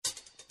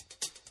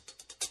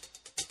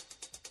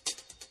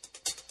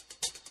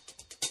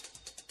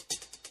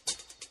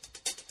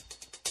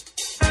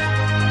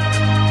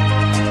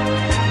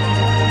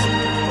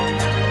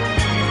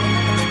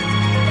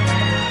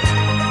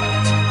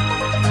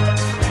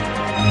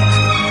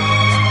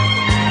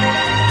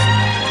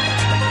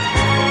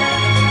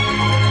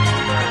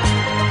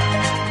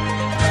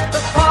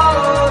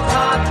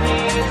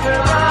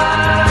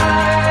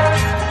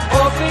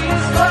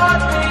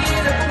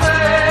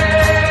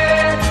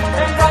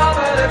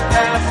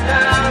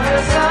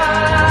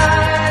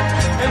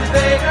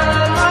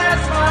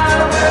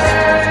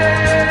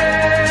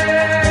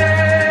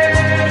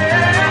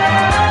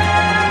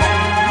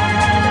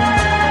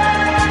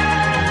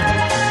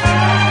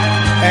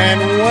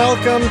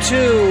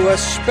to a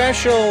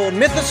special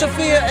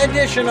Mythosophia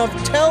edition of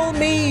Tell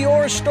Me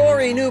Your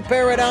Story, New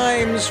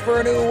Paradigms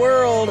for a New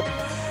World.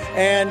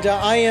 And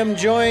I am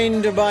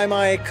joined by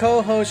my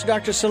co-host,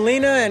 Dr.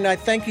 Selena, and I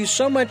thank you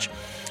so much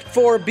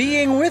for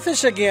being with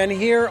us again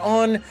here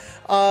on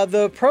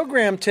the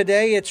program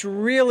today. It's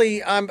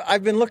really,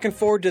 I've been looking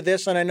forward to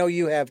this, and I know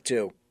you have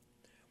too.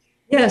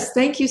 Yes,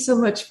 thank you so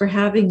much for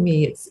having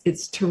me.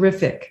 It's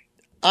terrific.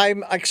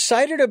 I'm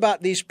excited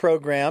about these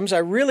programs. I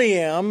really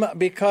am,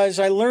 because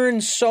I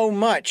learned so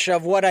much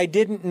of what I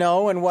didn't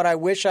know and what I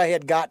wish I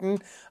had gotten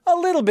a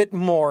little bit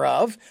more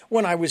of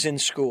when I was in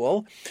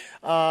school.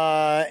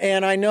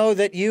 And I know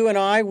that you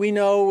and we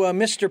know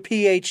Mr.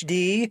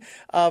 PhD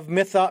of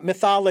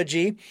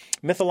mythological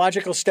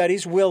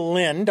studies, Will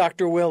Lynn,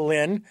 Dr. Will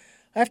Lynn.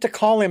 I have to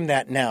call him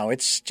that now.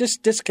 It's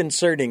just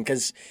disconcerting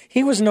because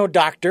he was no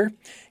doctor,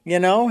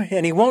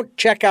 and he won't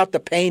check out the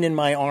pain in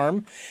my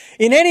arm.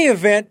 In any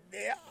event,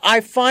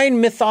 I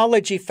find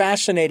mythology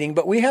fascinating,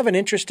 but we have an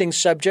interesting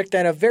subject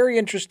and a very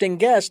interesting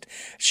guest.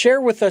 Share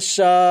with us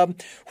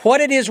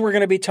what it is we're going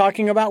to be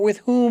talking about, with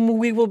whom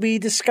we will be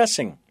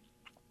discussing.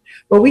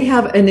 Well, we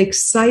have an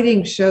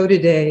exciting show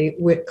today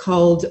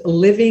called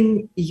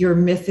Living Your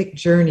Mythic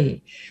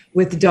Journey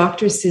with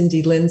Dr.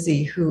 Cindy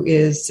Lindsay, who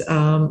is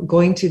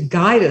going to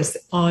guide us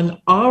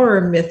on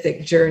our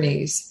mythic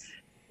journeys.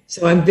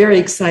 So I'm very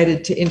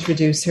excited to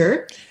introduce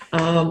her.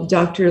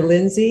 Dr.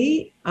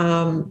 Lindsay,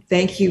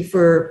 thank you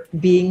for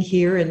being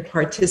here and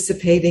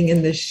participating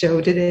in this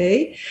show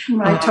today.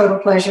 My total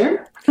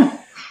pleasure.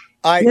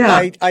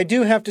 I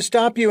do have to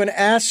stop you and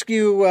ask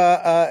you,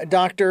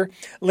 Dr.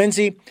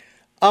 Lindsay,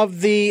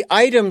 of the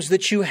items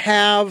that you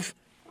have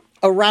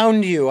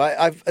around you.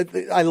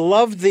 I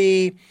love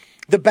the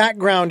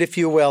background, if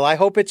you will. I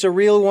hope it's a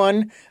real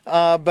one,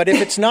 but if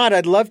it's not,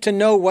 I'd love to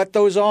know what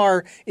those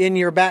are in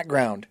your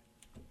background.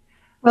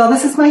 Well,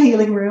 this is my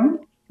healing room.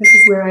 This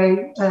is where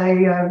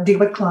I deal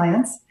with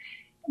clients.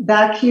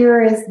 Back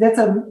here that's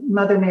a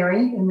Mother Mary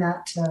in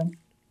that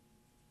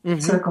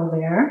circle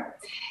there.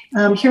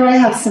 Here I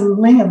have some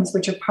lingams,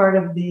 which are part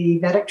of the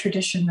Vedic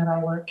tradition that I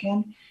work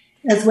in,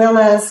 as well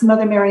as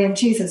Mother Mary and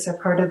Jesus are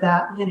part of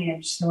that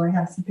lineage. So I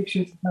have some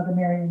pictures of Mother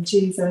Mary and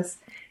Jesus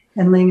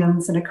and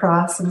lingams and a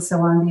cross and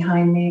so on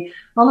behind me,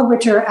 all of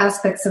which are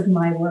aspects of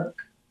my work.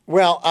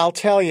 Well, I'll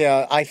tell you,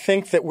 I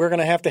think that we're going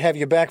to have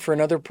you back for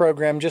another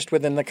program just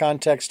within the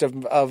context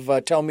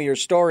of Tell Me Your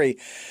Story.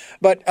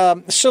 But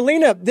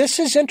Selena, this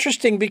is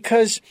interesting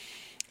because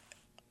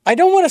I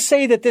don't want to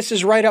say that this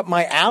is right up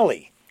my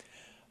alley,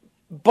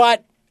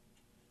 but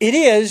it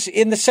is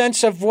in the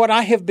sense of what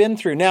I have been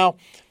through. Now,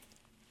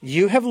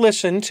 you have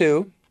listened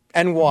to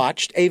and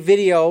watched a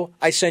video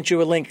I sent you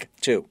a link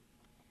to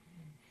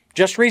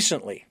just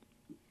recently,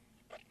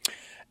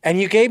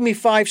 and you gave me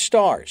 5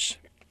 stars,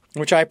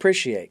 which I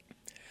appreciate.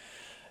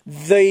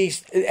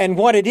 And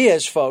what it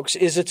is, folks,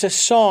 is it's a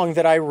song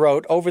that I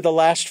wrote over the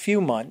last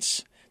few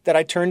months that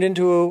I turned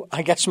into,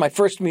 I guess, my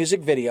first music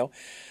video.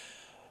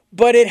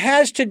 But it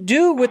has to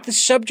do with the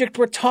subject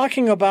we're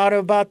talking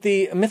about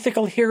the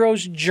mythical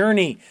hero's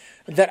journey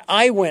that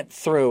I went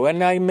through, and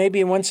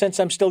maybe in one sense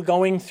I'm still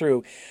going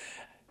through.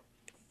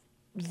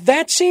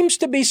 That seems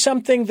to be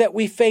something that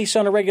we face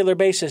on a regular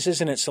basis,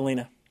 isn't it,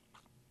 Selena?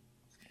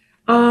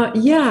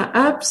 Yeah,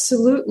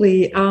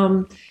 absolutely.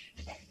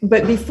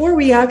 But before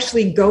we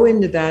actually go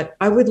into that,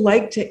 I would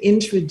like to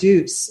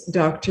introduce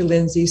Dr.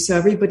 Lindsay so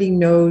everybody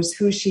knows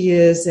who she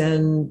is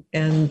and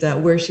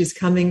where she's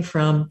coming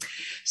from.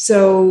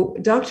 So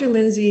Dr.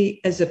 Lindsay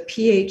is a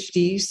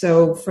PhD,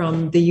 so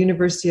from the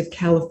University of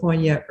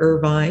California,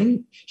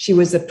 Irvine. She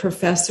was a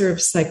professor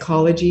of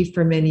psychology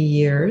for many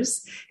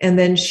years. And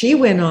then she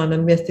went on a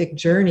mythic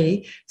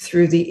journey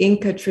through the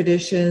Inca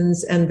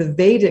traditions and the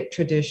Vedic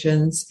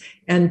traditions,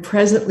 and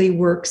presently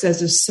works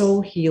as a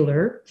soul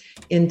healer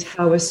in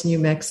Taos, New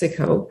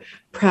Mexico,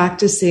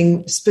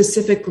 practicing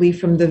specifically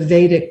from the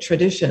Vedic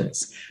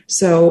traditions.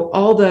 So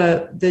all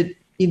the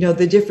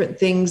different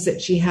things that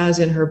she has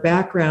in her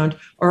background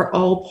are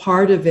all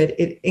part of it.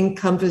 It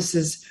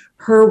encompasses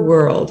her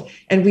world.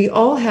 And we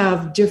all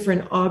have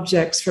different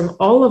objects from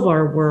all of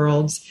our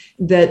worlds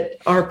that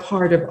are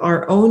part of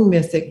our own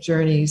mythic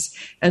journeys.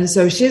 And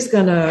so she's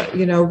going to,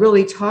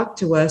 really talk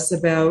to us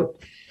about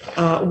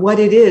what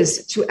it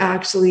is to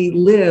actually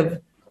live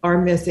our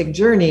mythic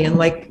journey. And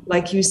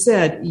like you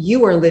said,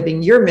 you are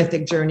living your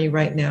mythic journey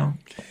right now.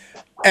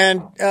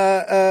 And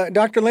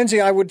Dr.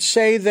 Lindsay, I would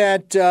say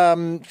that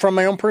from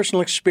my own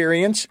personal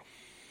experience,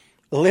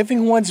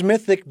 living one's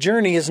mythic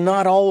journey is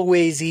not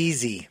always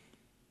easy.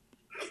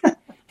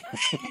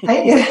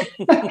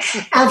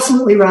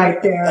 Absolutely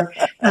right there.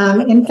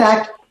 In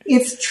fact,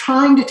 it's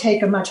trying to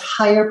take a much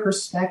higher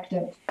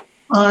perspective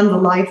on the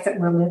life that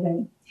we're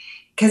living.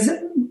 Because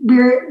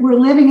we're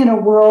living in a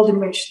world in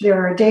which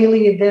there are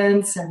daily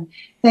events and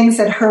things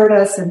that hurt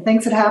us and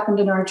things that happened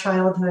in our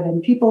childhood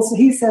and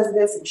he says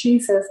this and she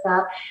says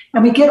that,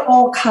 and we get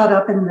all caught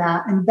up in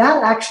that, and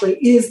that actually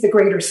is the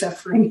greater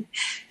suffering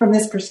from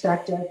this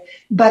perspective.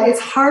 But it's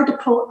hard to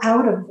pull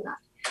out of that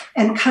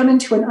and come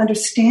into an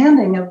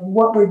understanding of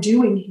what we're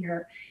doing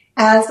here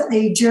as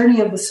a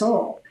journey of the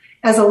soul,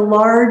 as a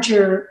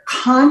larger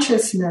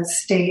consciousness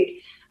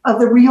state of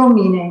the real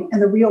meaning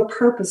and the real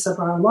purpose of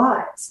our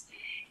lives.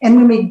 And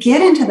when we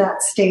get into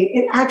that state,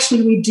 it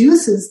actually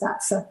reduces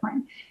that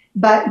suffering.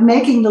 But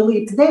making the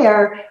leap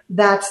there,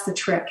 that's the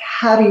trick.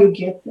 How do you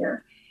get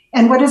there?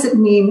 And what does it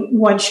mean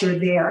once you're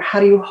there? How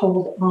do you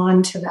hold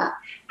on to that?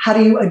 How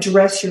do you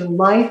address your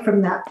life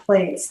from that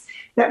place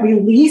that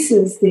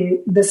releases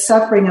the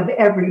suffering of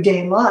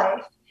everyday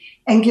life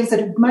and gives it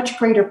a much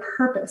greater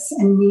purpose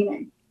and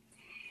meaning?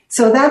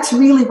 So that's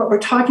really what we're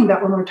talking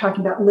about when we're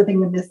talking about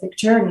living the mythic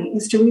journey,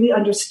 is to really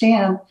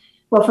understand,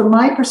 well, from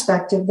my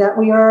perspective, that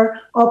we are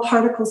all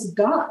particles of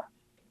God.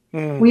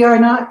 We are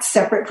not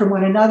separate from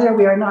one another.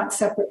 We are not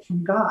separate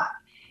from God.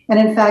 And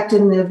in fact,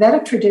 in the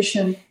Vedic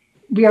tradition,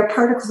 we are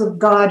particles of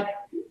God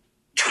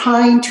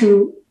trying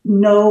to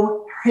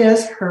know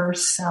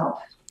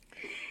herself.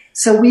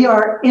 So we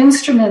are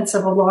instruments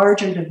of a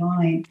larger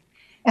divine,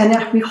 and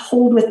that we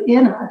hold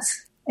within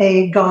us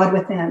a God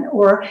within,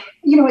 or,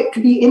 it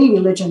could be any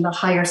religion, the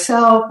higher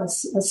self,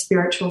 a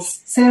spiritual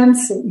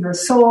sense, your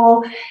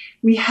soul.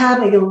 We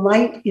have a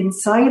light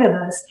inside of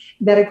us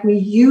that if we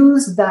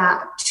use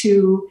that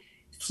to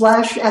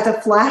flash as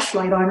a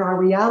flashlight on our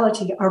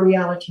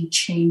reality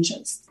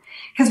changes.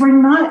 Because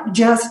we're not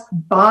just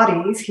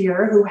bodies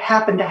here who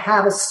happen to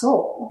have a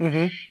soul.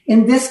 Mm-hmm.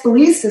 In this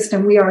belief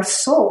system, we are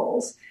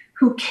souls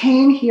who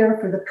came here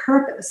for the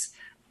purpose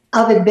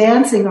of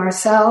advancing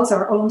ourselves,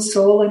 our own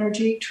soul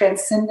energy,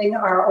 transcending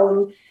our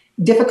own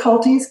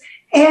difficulties,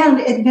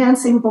 and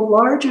advancing the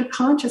larger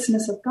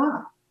consciousness of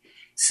God.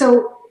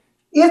 So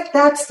if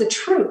that's the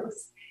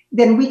truth,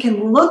 then we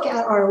can look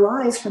at our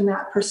lives from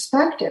that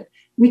perspective.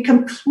 We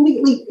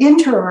completely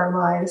enter our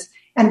lives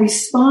and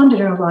respond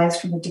in our lives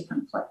from a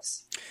different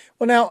place.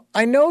 Well, now,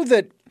 I know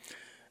that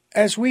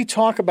as we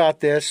talk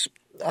about this,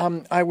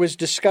 I was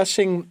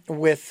discussing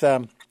with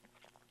a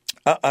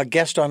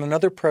guest on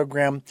another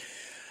program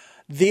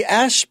the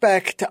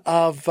aspect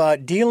of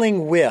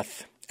dealing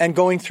with and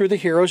going through the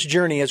hero's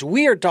journey, as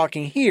we are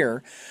talking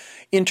here,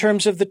 in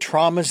terms of the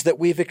traumas that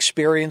we've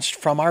experienced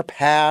from our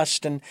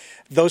past, and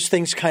those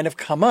things kind of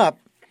come up.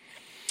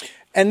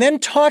 And then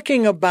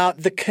talking about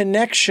the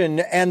connection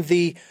and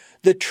the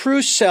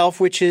true self,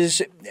 which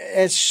is,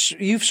 as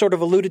you've sort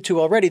of alluded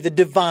to already, the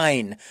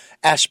divine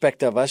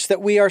aspect of us,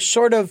 that we are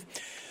sort of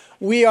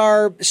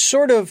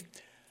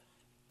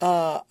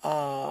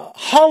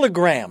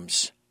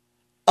holograms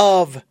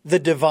of the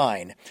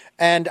divine.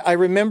 And I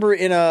remember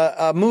in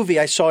a movie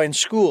I saw in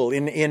school,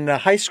 in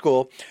high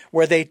school,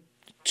 where they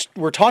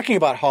were talking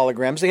about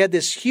holograms. They had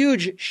this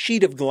huge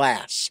sheet of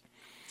glass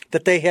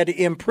that they had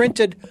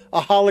imprinted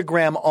a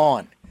hologram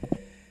on.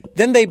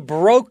 Then they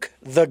broke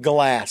the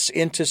glass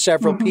into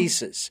several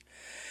pieces.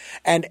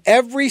 And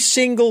every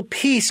single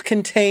piece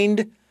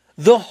contained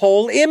the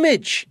whole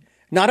image.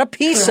 Not a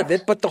piece of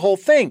it, but the whole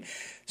thing.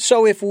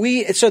 So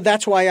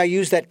that's why I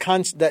use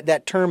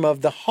that term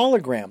of the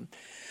hologram.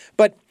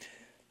 But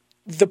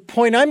the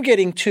point I'm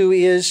getting to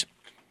is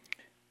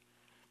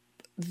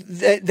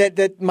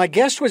that my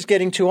guest was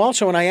getting to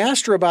also, and I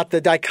asked her about the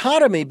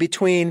dichotomy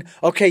between,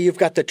 okay, you've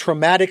got the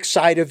traumatic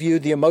side of you,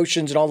 the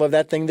emotions and all of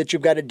that thing that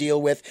you've got to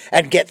deal with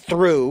and get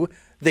through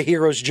the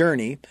hero's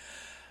journey.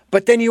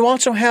 But then you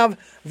also have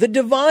the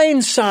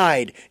divine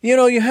side.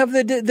 You have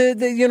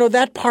the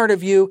that part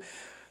of you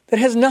that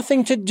has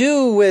nothing to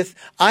do with,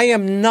 I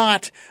am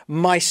not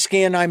my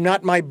skin, I'm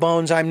not my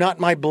bones, I'm not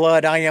my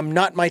blood, I am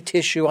not my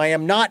tissue, I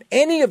am not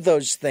any of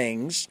those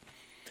things.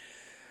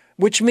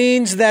 Which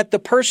means that the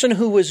person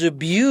who was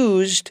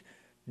abused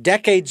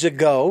decades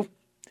ago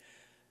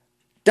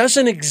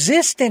doesn't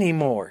exist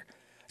anymore.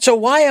 So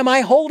why am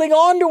I holding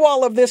on to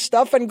all of this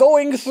stuff and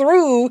going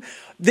through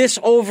this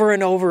over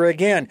and over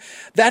again?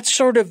 That's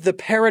sort of the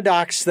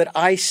paradox that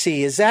I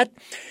see. Is that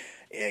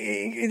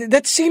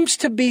seems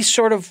to be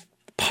sort of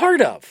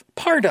part of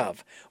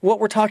what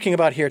we're talking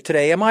about here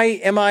today. Am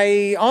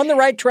I on the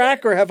right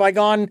track, or have I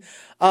gone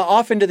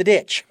off into the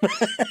ditch?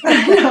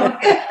 No.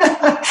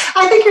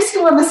 I think you're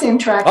still on the same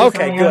track.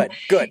 Okay,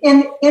 good.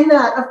 In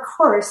that, of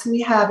course, we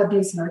have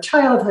abuse in our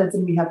childhoods,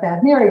 and we have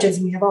bad marriages,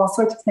 and we have all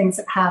sorts of things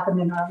that happen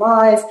in our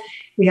lives.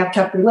 We have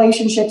tough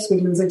relationships.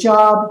 We lose a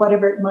job,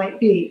 whatever it might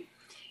be.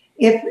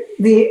 If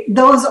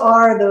those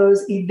are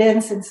those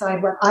events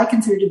inside what I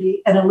consider to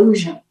be an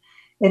illusion,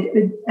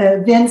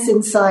 events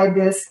inside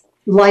this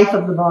life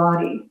of the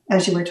body,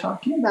 as you were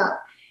talking about.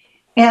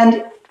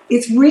 And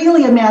it's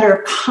really a matter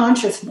of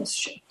consciousness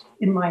shift,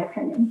 in my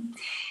opinion.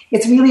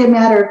 It's really a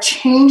matter of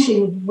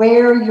changing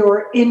where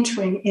you're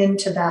entering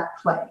into that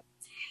play.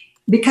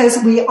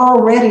 Because we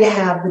already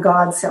have the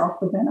God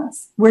self within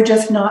us. We're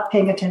just not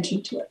paying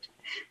attention to it.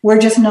 We're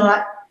just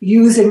not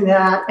using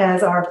that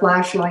as our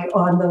flashlight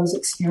on those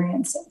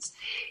experiences.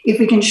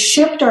 If we can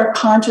shift our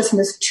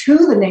consciousness to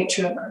the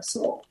nature of our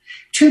soul,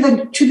 to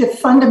the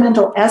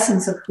fundamental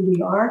essence of who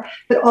we are,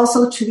 but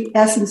also to the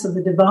essence of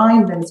the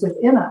divine that is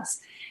within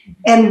us,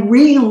 and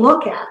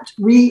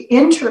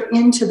re-enter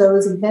into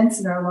those events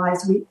in our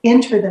lives, we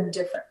enter them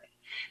differently.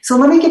 So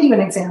let me give you an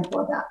example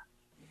of that.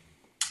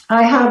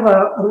 I have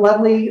a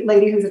lovely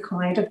lady who's a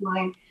client of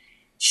mine.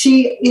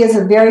 She is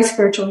a very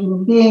spiritual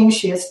human being.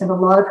 She has spent a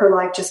lot of her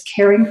life just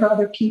caring for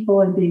other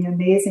people and being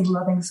amazing,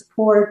 loving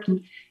support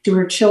to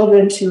her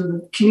children, to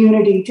the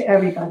community, to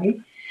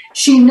everybody.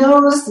 She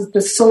knows that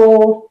the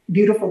soul,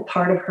 beautiful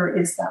part of her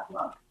is that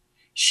love.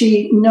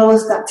 She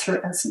knows that's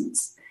her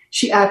essence.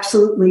 She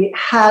absolutely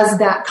has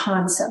that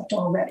concept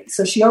already.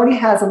 So she already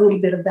has a little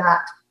bit of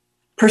that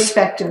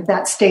perspective,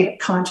 that state of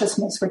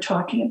consciousness we're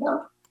talking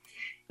about.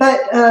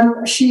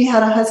 But she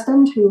had a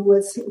husband who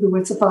was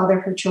the father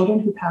of her children,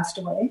 who passed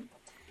away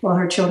while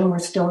her children were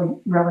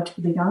still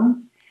relatively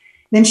young.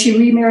 Then she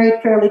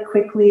remarried fairly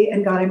quickly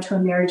and got into a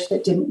marriage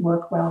that didn't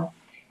work well.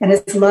 And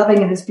as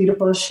loving and as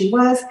beautiful as she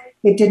was,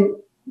 it didn't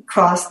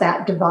cross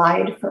that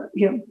divide,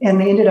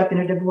 and they ended up in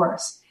a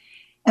divorce.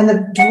 And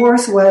the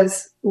divorce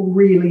was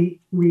really,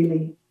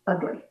 really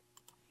ugly.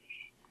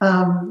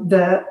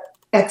 The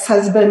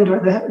ex-husband or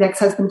the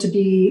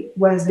ex-husband-to-be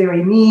was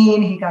very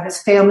mean. He got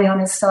his family on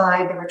his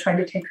side. They were trying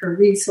to take her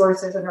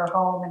resources and her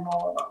home and blah,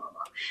 blah, blah,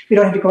 blah. We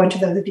don't have to go into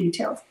those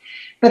details.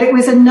 But it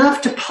was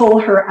enough to pull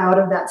her out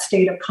of that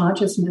state of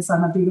consciousness.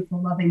 I'm a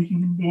beautiful, loving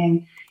human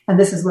being, and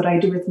this is what I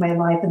do with my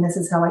life, and this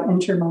is how I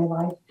enter my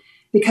life.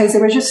 Because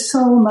there was just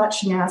so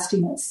much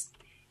nastiness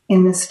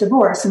in this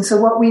divorce. And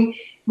so what we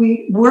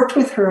worked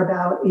with her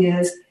about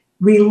is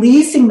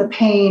releasing the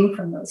pain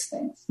from those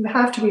things. You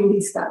have to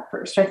release that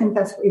first. I think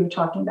that's what you were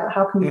talking about.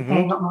 How can we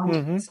hang on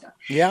to this stuff?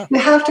 Yeah. You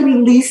have to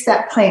release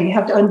that pain. You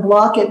have to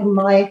unblock it. In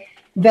my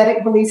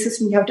Vedic belief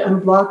system, you have to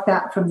unblock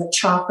that from the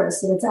chakras,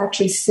 so it's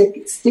actually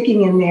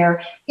sticking in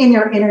there in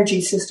your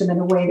energy system in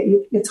a way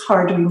that it's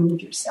hard to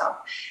remove yourself.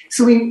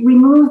 So we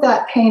remove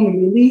that pain,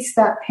 we release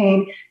that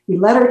pain, we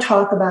let her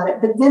talk about it,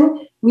 but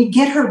then we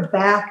get her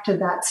back to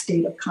that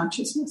state of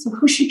consciousness of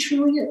who she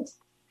truly is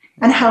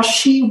and how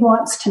she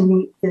wants to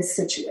meet this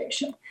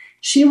situation.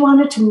 She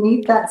wanted to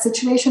meet that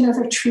situation as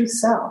her true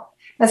self,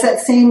 as that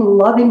same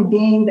loving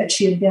being that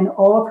she had been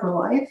all of her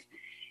life.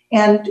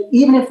 And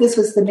even if this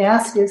was the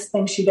nastiest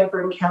thing she'd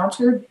ever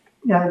encountered,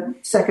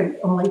 second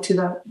only to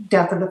the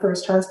death of the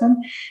first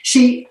husband,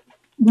 she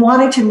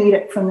wanted to meet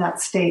it from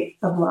that state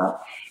of love.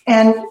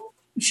 And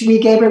we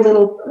gave her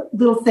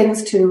little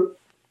things to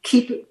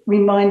keep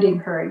reminding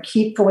her and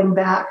keep going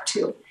back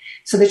to,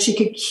 so that she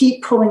could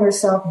keep pulling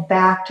herself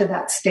back to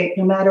that state,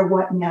 no matter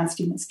what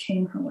nastiness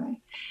came her way.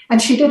 And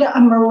she did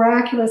a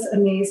miraculous,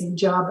 amazing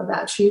job of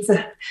that. She's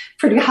a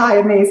pretty high,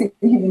 amazing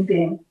human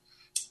being.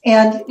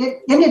 And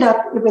it ended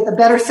up with a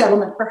better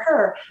settlement for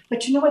her.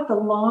 But you know what the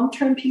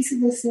long-term piece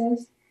of this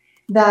is?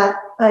 That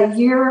a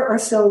year or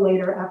so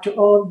later, after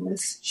all of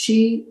this,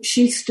 she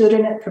stood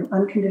in it from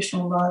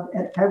unconditional love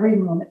at every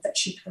moment that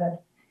she could.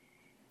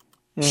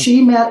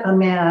 She met a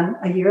man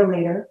a year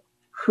later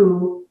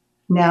who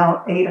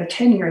now 8 or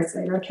 10 years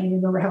later, I can't even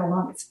remember how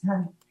long it's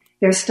been,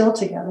 they're still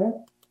together.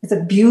 It's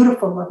a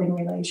beautiful, loving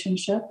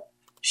relationship.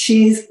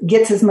 She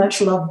gets as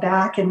much love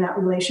back in that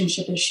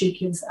relationship as she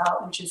gives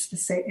out, which is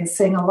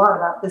saying a lot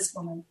about this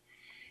woman.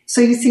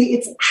 So you see,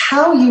 it's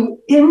how you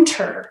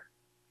enter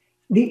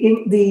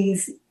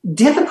these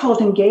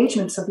difficult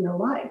engagements of your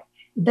life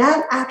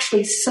that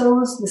actually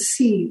sows the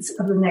seeds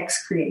of the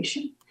next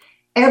creation.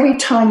 Every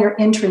time you're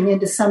entering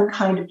into some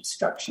kind of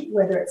destruction,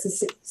 whether it's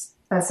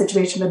a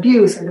situation of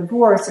abuse or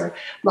divorce or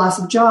loss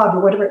of job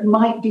or whatever it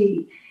might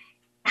be,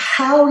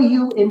 how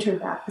you enter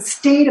that, the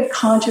state of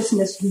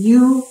consciousness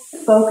you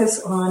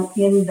focus on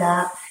in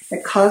that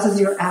causes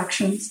your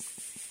actions,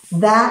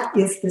 that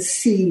is the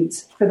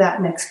seeds for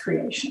that next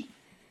creation.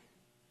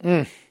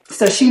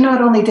 So she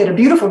not only did a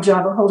beautiful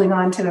job of holding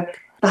on to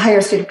the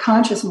higher state of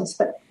consciousness,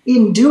 but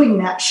in doing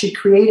that, she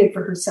created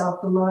for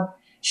herself the love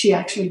she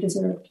actually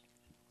deserved.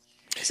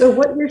 So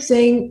what you're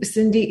saying,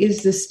 Cindy,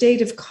 is the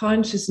state of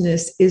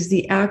consciousness is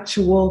the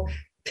actual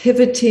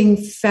pivoting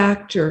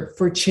factor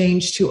for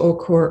change to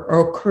occur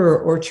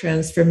or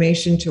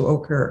transformation to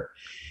occur.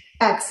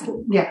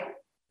 Absolutely, yeah.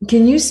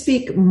 Can you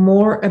speak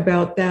more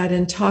about that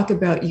and talk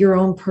about your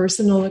own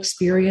personal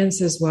experience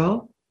as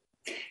well?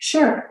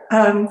 Sure.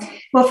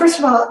 Well, first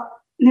of all,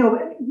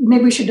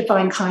 maybe we should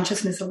define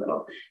consciousness a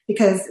little,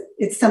 because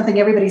it's something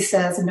everybody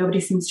says and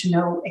nobody seems to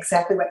know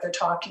exactly what they're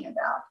talking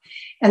about.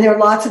 And there are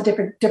lots of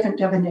different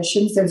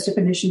definitions. There's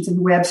definitions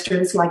in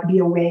Webster's, like be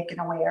awake and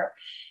aware.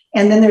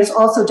 And then there's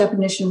also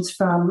definitions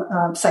from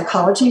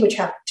psychology, which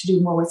have to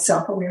do more with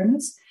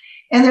self-awareness.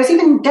 And there's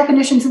even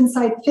definitions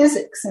inside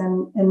physics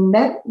and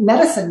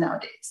medicine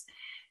nowadays.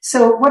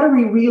 So what are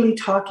we really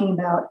talking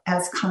about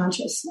as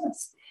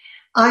consciousness?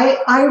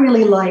 I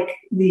really like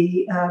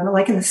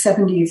like in the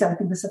 70s, I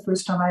think this is the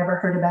first time I ever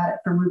heard about it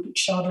from Rupert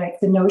Sheldrake,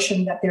 the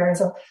notion that there is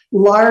a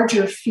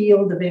larger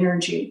field of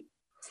energy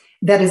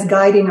that is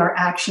guiding our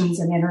actions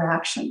and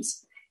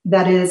interactions,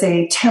 that is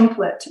a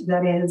template,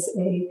 that is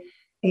a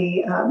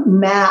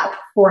map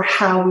for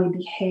how we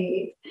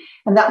behave.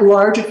 And that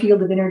larger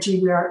field of energy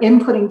we are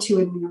inputting to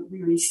and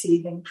we're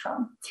receiving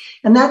from.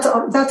 And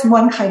that's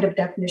one kind of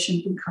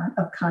definition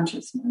of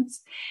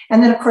consciousness.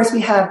 And then, of course,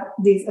 we have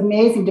these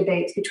amazing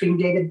debates between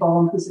David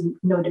Bohm, who's a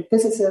noted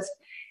physicist,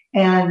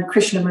 and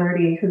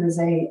Krishnamurti, who is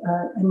an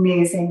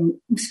amazing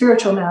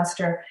spiritual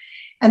master.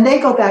 And they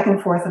go back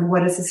and forth on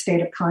what is the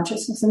state of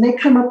consciousness. And they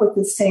come up with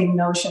the same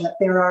notion that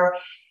there are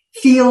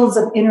fields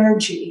of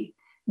energy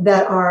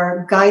that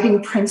are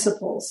guiding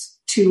principles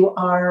to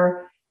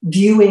our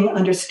viewing,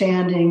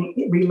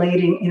 understanding,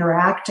 relating,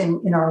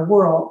 interacting in our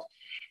world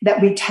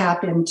that we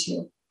tap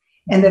into.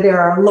 And that there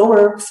are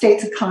lower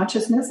states of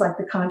consciousness, like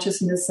the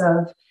consciousness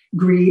of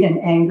greed and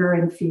anger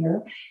and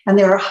fear. And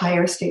there are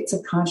higher states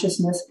of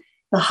consciousness,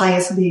 the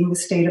highest being the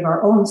state of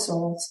our own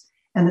souls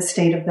and the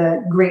state of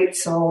the great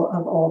soul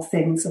of all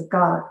things of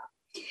God.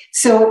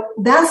 So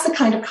that's the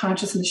kind of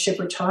consciousness shift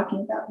we're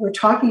talking about. We're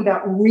talking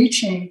about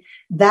reaching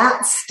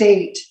that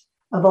state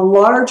of a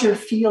larger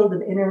field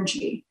of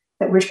energy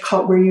that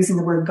we're using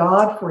the word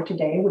God for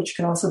today, which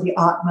could also be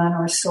Atman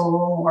or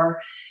soul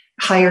or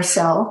higher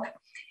self.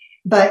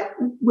 But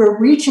we're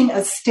reaching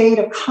a state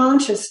of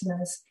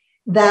consciousness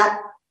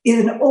that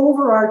is an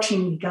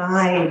overarching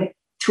guide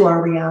to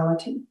our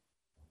reality.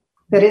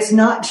 That it's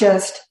not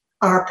just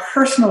our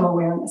personal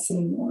awareness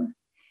anymore.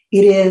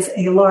 It is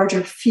a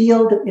larger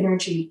field of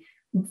energy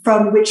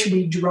from which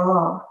we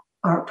draw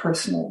our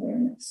personal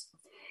awareness.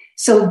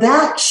 So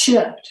that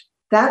shift,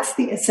 that's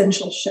the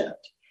essential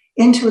shift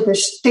into the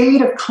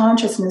state of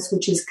consciousness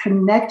which is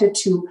connected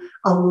to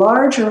a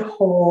larger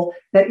whole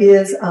that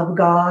is of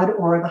God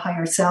or the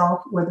higher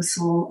self or the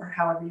soul or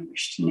however you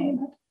wish to name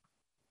it.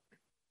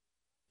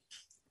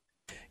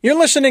 You're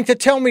listening to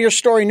Tell Me Your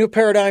Story, New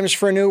Paradigms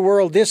for a New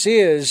World. This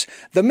is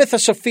the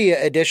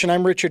Mythosophia edition.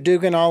 I'm Richard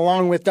Dugan,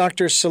 along with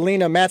Dr.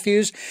 Selena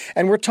Matthews,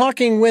 and we're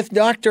talking with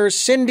Dr.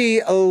 Cindy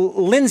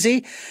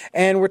Lindsay,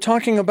 and we're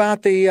talking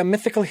about the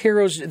mythical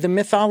heroes, the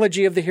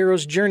mythology of the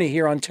hero's journey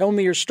here on Tell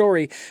Me Your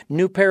Story,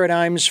 New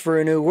Paradigms for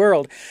a New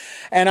World.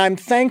 And I'm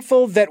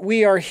thankful that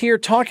we are here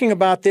talking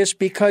about this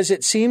because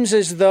it seems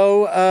as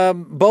though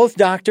both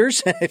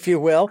doctors, if you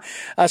will,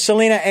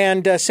 Selena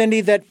and Cindy,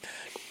 that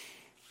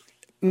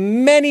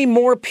many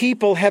more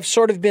people have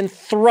sort of been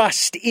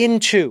thrust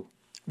into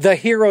the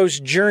hero's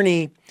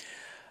journey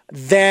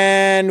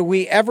than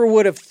we ever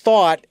would have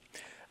thought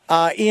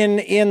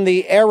in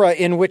the era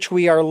in which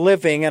we are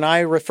living. And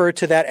I refer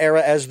to that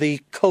era as the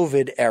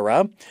COVID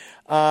era.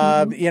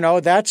 You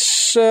know, that's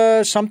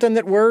something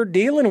that we're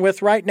dealing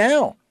with right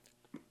now.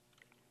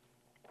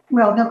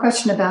 Well, no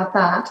question about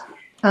that.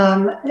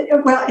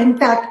 Well, in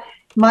fact,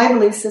 my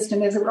belief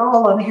system is that we're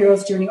all on the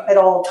hero's journey at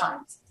all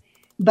times.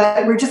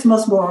 But we're just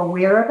most more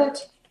aware of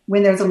it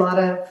when there's a lot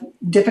of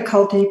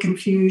difficulty,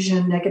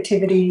 confusion,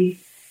 negativity,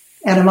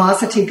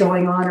 animosity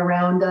going on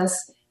around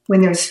us,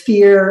 when there's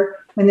fear,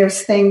 when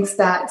there's things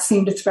that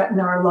seem to threaten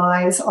our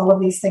lives. All of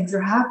these things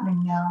are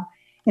happening now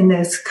in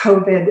this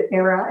COVID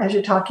era as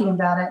you're talking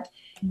about it.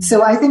 Mm-hmm.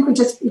 So I think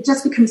it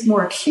just becomes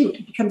more acute.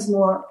 It becomes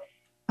more,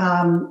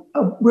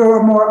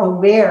 we're more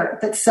aware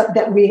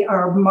that we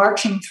are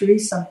marching through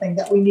something,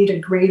 that we need a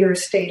greater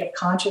state of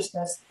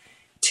consciousness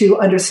to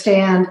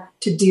understand,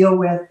 to deal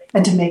with,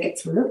 and to make it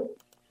through.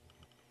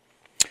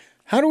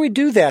 How do we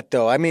do that,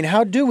 though? I mean,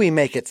 how do we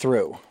make it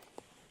through?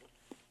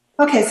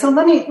 Okay, so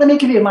let me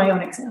give you my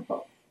own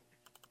example.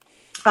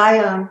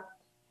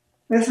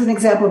 This is an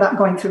example about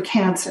going through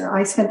cancer.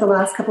 I spent the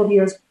last couple of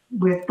years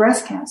with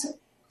breast cancer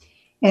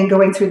and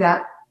going through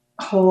that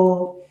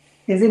whole,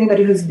 as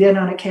anybody who's been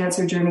on a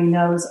cancer journey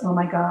knows, oh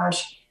my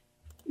gosh,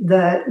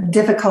 the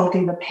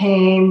difficulty, the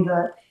pain,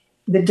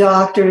 the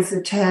doctors,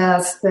 the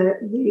tests,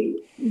 the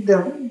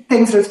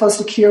things that are supposed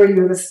to cure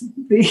you,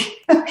 the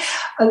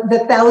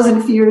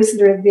 1,000 fears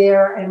that are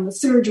there, and the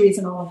surgeries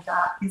and all of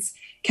that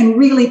can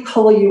really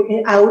pull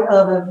you out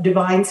of a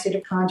divine state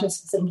of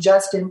consciousness and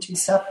just into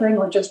suffering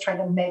or just trying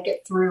to make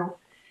it through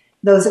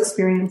those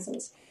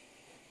experiences.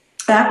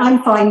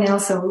 I'm fine now,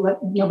 so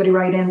let nobody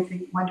write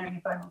in wondering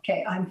if I'm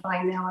okay. I'm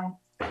fine now.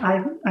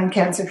 I'm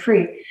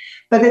cancer-free.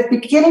 But at the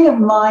beginning of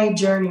my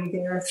journey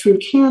there through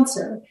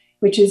cancer,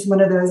 which is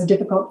one of those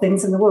difficult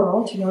things in the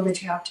world,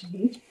 that you have to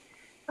meet,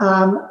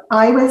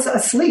 I was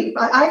asleep.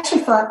 I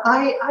actually thought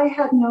I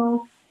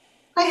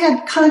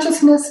had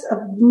consciousness of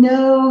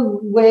no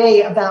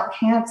way about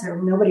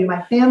cancer. Nobody in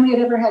my family had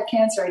ever had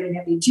cancer. I didn't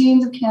have any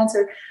genes of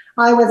cancer.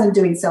 I wasn't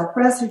doing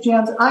self-breast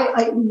exams.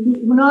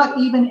 Not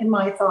even in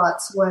my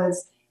thoughts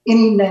was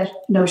any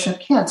notion of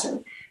cancer.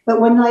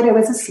 But one night I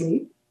was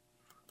asleep,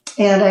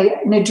 and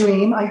in a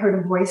dream, I heard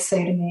a voice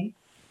say to me,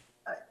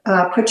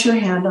 put your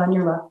hand on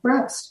your left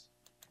breast.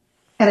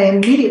 And I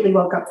immediately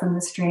woke up from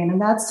this dream. And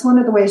that's one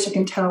of the ways you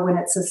can tell when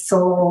it's a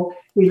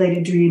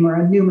soul-related dream or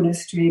a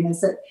numinous dream,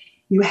 is that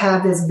you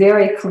have this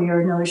very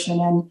clear notion,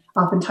 and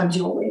oftentimes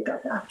you will wake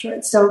up after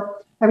it. So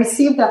I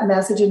received that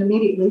message, and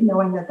immediately,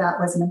 knowing that that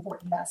was an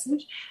important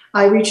message,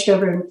 I reached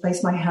over and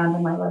placed my hand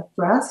on my left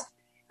breast,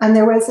 and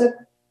there was a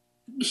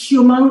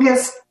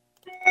humongous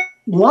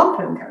lump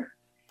in there.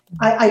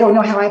 I don't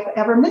know how I've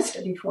ever missed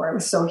it before. It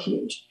was so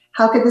huge.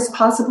 How could this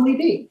possibly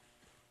be?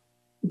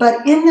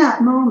 But in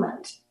that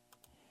moment,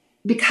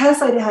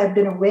 because I had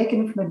been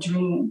awakened from a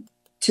dream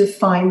to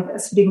find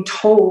this, being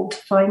told to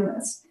find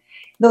this,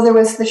 though there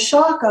was the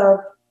shock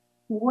of,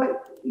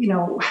 what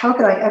how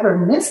could I ever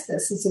miss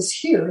this? This is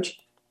huge.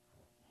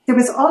 There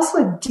was also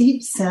a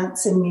deep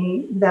sense in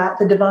me that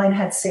the divine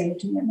had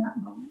saved me in that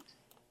moment,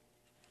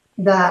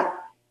 that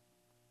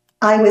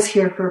I was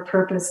here for a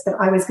purpose, that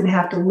I was going to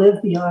have to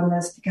live beyond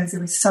this because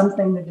there was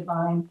something the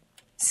divine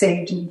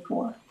saved me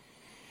for.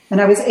 And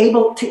I was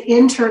able to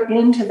enter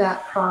into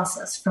that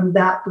process from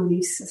that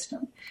belief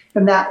system,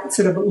 from that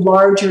sort of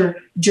larger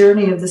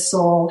journey of the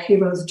soul,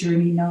 hero's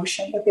journey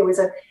notion, that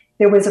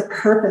there was a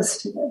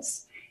purpose to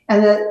this.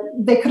 And that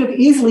they could have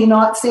easily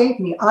not saved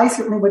me. I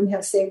certainly wouldn't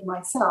have saved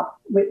myself.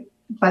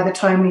 By the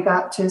time we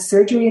got to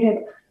surgery, it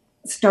had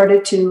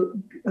started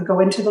to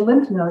go into the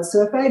lymph nodes.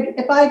 So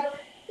if I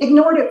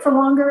ignored it for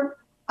longer,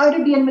 I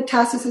would be in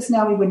metastasis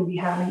now. We wouldn't be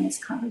having this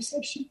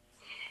conversation.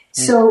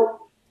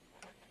 So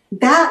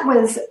that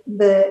was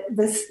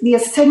the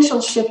essential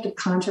shift of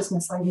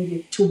consciousness I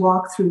needed to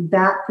walk through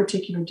that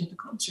particular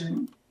difficult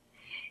journey.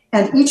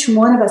 And each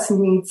one of us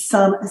needs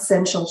some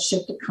essential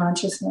shift of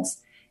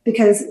consciousness,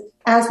 because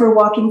as we're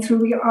walking through,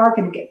 we are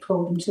going to get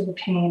pulled into the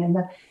pain and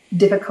the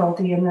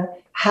difficulty and the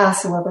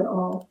hassle of it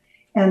all.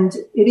 And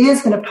it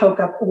is going to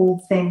poke up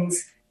old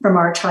things from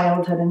our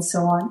childhood and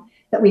so on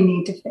that we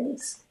need to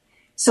face.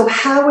 So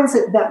how is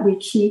it that we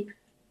keep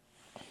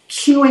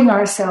cueing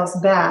ourselves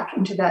back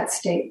into that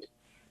state?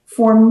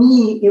 For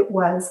me, it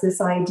was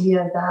this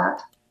idea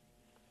that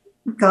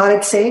God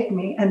had saved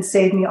me, and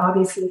saved me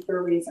obviously for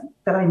a reason,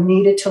 that I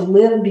needed to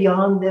live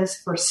beyond this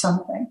for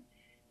something.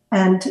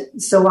 And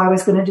so I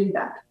was going to do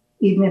that,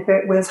 even if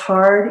it was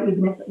hard,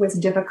 even if it was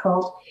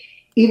difficult,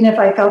 even if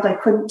I felt I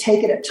couldn't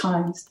take it at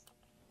times.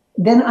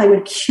 Then I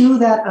would cue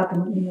that up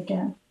in me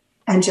again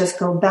and just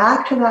go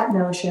back to that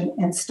notion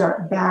and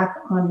start back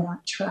on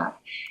that track.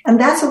 And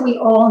that's what we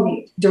all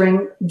need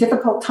during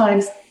difficult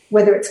times,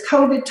 whether it's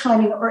COVID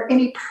timing or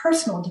any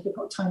personal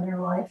difficult time in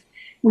our life.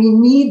 We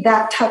need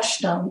that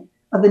touchstone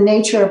of the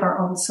nature of our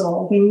own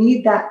soul. We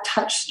need that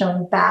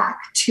touchstone back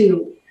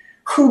to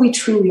who we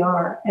truly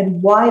are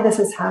and why this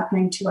is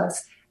happening to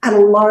us at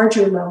a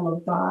larger level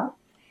of God.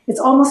 It's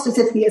almost as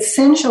if the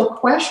essential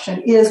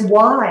question is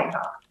why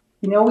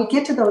God? We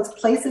get to those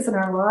places in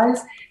our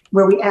lives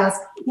where we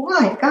ask,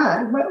 why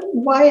God?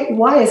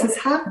 Why is this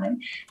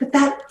happening? But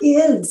that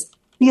is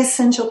the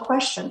essential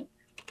question.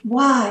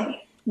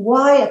 Why?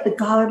 Why at the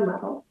God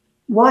level?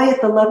 Why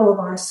at the level of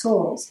our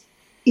souls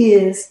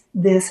is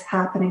this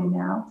happening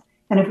now?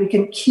 And if we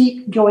can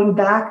keep going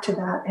back to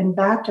that and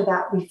back to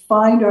that, we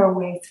find our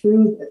way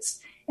through this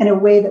in a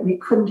way that we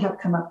couldn't have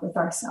come up with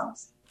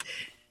ourselves.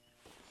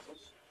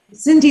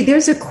 Cindy,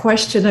 there's a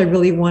question I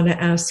really want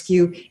to ask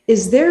you.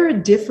 Is there a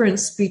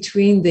difference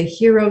between the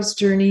hero's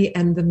journey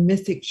and the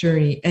mythic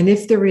journey? And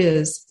if there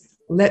is,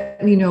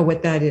 let me know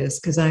what that is,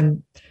 because I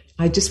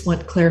just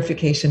want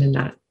clarification in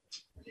that.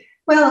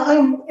 Well,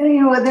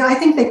 I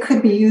think they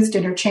could be used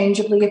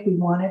interchangeably if we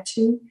wanted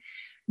to.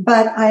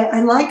 But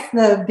I like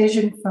the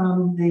vision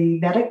from the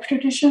Vedic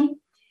tradition,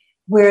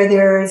 where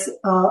there's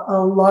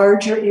a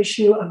larger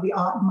issue of the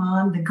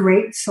Atman, the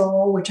great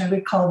soul, which I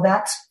would call,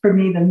 that's for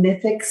me the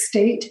mythic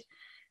state.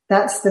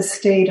 That's the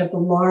state of the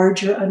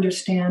larger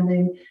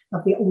understanding,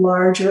 of the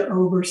larger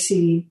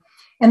oversee.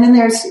 And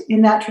then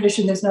in that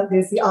tradition, there's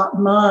the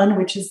Atman,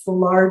 which is the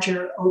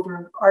larger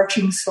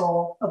overarching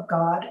soul of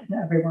God and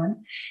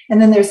everyone.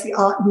 And then there's the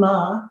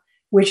Atma,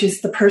 which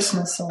is the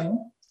personal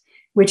soul,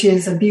 which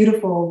is a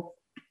beautiful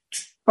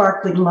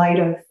sparkling light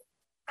of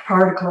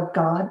particle of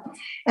God.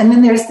 And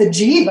then there's the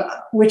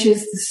Jiva, which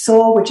is the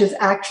soul, which is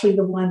actually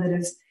the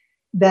one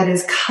that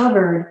is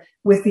covered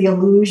with the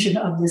illusion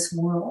of this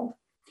world.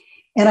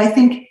 And I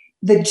think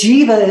the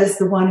Jiva is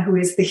the one who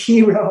is the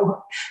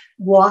hero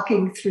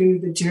walking through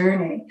the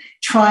journey,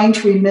 trying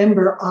to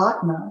remember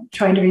Atma,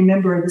 trying to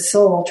remember the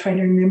soul, trying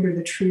to remember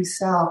the true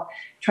self,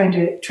 trying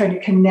to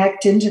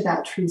connect into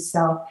that true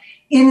self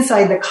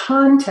inside the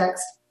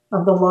context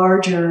of the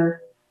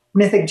larger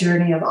mythic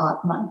journey of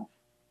Atman.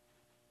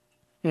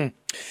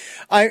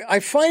 I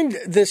find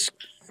this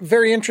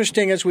very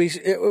interesting as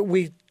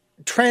we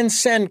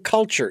transcend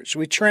cultures,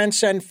 we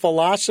transcend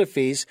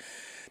philosophies,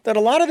 that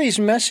a lot of these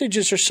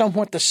messages are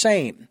somewhat the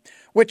same,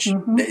 which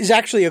is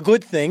actually a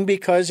good thing,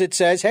 because it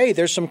says, hey,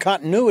 there's some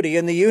continuity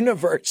in the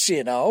universe,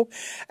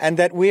 and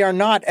that we are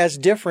not as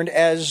different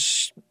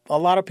as a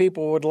lot of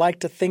people would like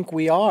to think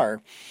we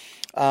are.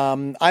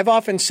 I've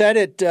often said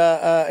it,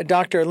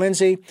 Dr.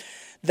 Lindsay,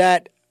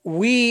 that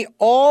we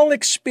all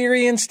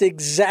experience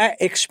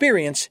exactly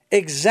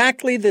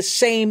the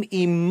same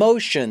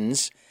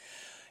emotions.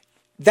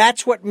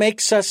 That's what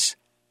makes us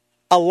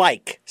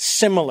alike,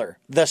 similar,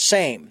 the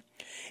same.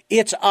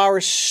 It's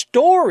our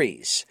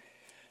stories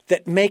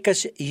that make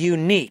us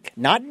unique,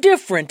 not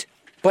different,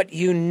 but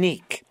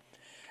unique.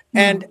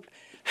 And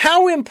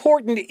how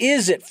important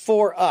is it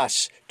for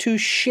us to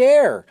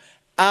share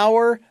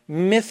our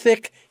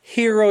mythic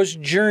hero's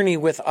journey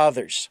with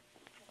others?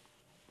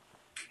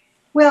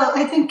 Well,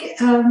 I think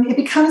it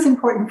becomes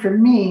important for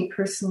me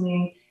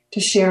personally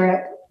to share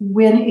it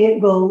when it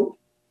will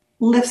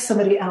lift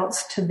somebody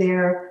else to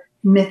their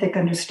mythic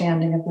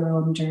understanding of their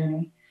own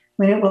journey,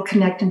 when it will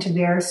connect into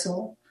their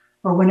soul,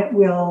 or when it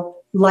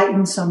will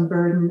lighten some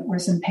burden or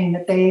some pain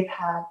that they've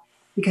had,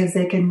 because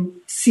they can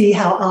see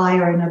how I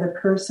or another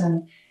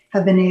person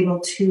have been able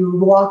to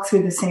walk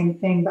through the same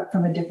thing, but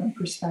from a different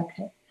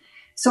perspective.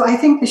 So I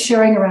think the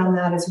sharing around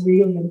that is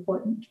really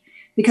important,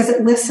 because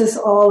it lifts us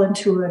all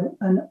into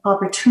an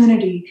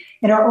opportunity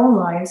in our own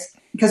lives,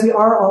 because we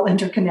are all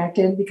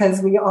interconnected,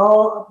 because we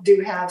all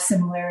do have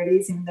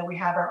similarities, even though we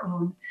have our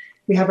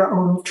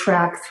own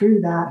track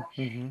through that.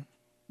 Mm-hmm.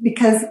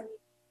 Because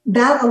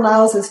that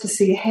allows us to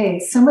see, hey,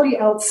 somebody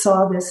else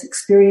saw this,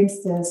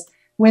 experienced this,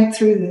 went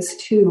through this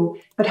too,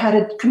 but had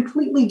a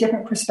completely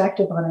different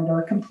perspective on it,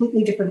 or a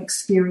completely different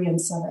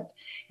experience of it.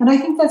 And I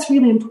think that's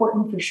really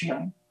important for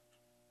sharing.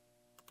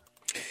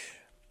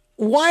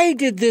 Why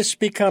did this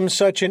become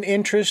such an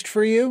interest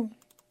for you?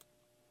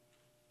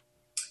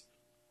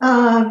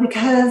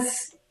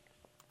 Because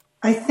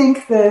I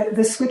think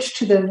the switch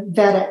to the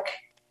Vedic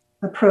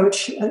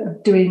approach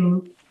of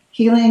doing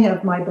healing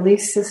of my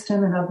belief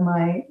system and of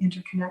my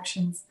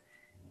interconnections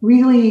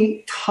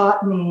really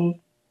taught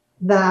me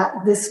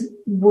that this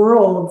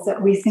world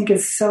that we think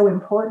is so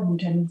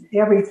important, and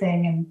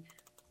everything and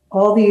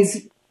all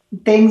these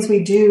things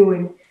we do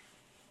and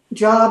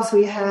jobs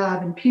we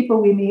have and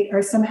people we meet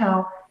are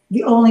somehow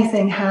the only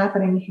thing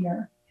happening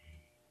here.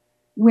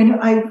 When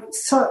I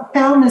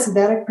found this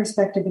Vedic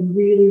perspective and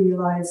really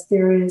realized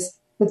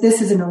that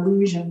this is an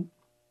illusion,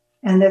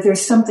 and that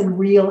there's something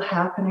real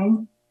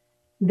happening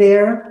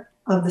there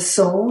of the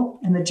soul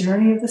and the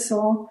journey of the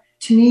soul,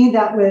 to me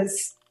that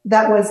was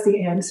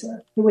the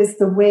answer. It was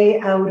the way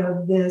out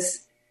of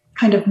this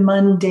kind of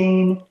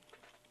mundane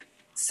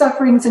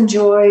sufferings and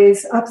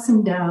joys, ups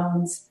and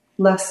downs,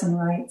 lefts and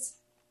rights,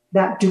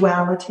 that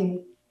duality.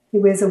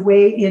 It was a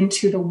way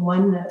into the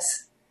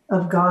oneness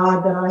of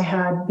God that I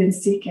had been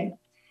seeking.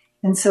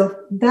 And so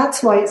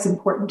that's why it's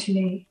important to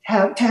me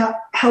to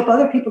help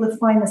other people to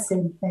find the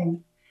same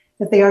thing,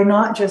 that they are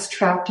not just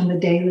trapped in the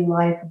daily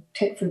life of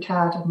tit for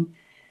tat and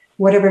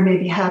whatever may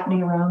be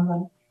happening around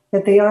them,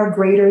 that they are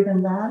greater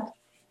than that,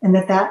 and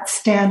that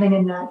standing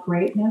in that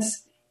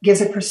greatness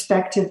gives a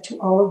perspective to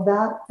all of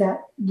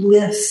that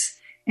lifts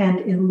and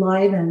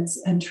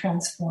enlivens and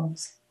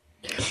transforms.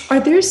 Are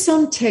there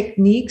some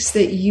techniques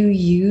that you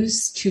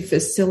use to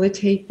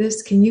facilitate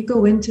this? Can you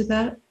go into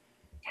that?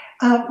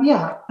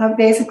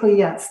 Basically,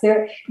 yes.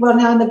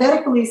 Now in the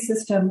Vedic belief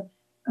system,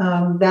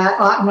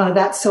 that Atma,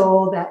 that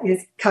soul that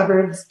is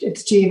covered,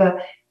 it's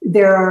Jiva,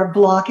 there are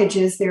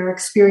blockages, there are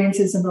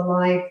experiences in the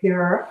life,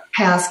 there are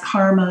past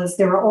karmas,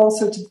 there are all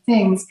sorts of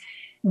things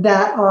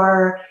that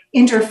are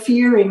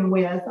interfering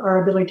with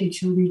our ability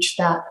to reach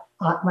that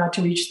Atma,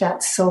 to reach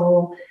that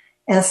soul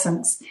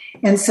essence.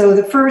 And so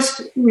the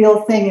first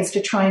real thing is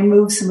to try and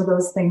move some of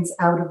those things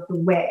out of the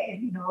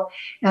way,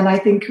 and I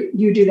think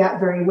you do that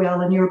very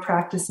well in your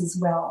practice as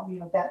well,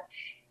 that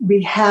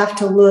we have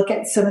to look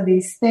at some of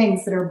these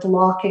things that are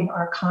blocking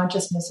our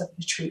consciousness of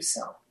the true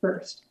self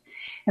first.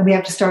 And we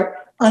have to start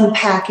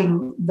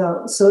unpacking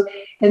those. So,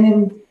 and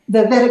in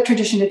the Vedic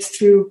tradition, it's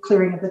through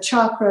clearing of the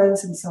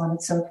chakras and so on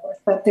and so forth.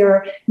 But there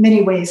are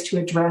many ways to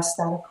address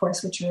that, of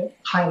course, which are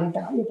highly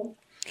valuable.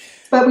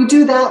 But we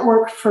do that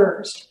work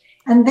first.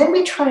 And then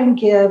we try and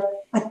give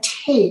a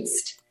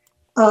taste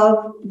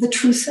of the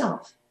true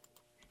self.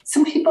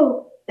 Some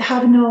people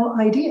have no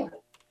idea.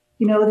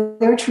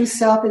 Their true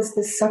self is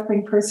this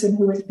suffering person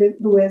who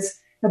is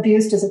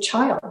abused as a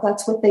child.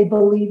 That's what they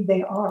believe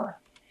they are.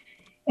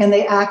 And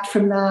they act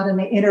from that, and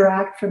they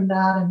interact from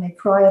that, and they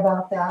cry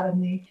about that,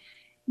 and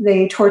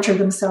they torture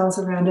themselves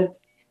around it.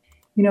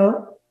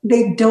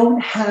 They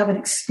don't have an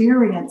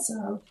experience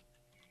of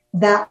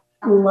that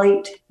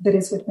light that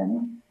is within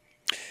them.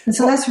 And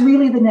so that's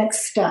really the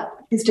next step,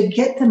 is to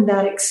get them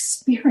that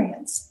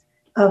experience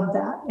of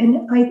that.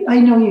 And I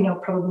know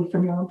probably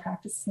from your own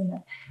practice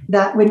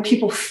that when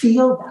people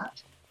feel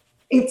that,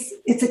 it's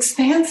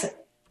expansive.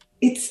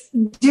 It's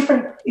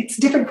different. It's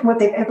different from what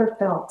they've ever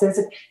felt. There's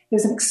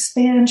an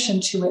expansion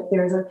to it.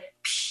 There's a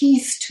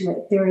peace to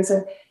it. There is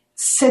a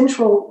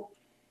central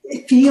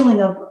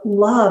feeling of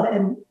love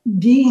and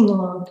being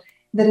loved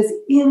that is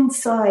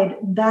inside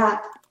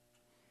that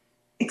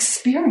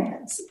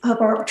experience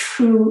of our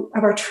true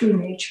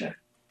nature.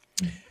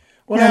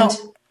 Well,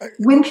 and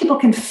when people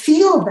can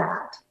feel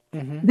that,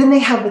 then they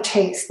have the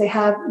taste. They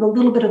have a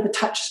little bit of the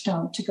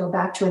touchstone to go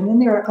back to, and then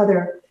there are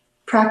other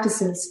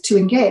practices to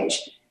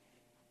engage.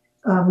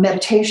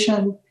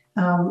 Meditation,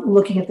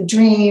 looking at the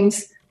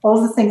dreams,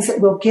 all the things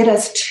that will get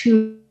us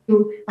to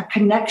a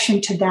connection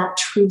to that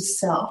true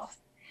self.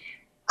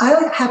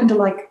 I happen to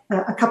like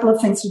a couple of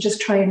things to just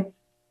try and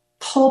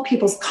pull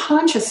people's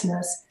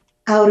consciousness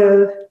out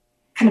of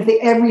kind of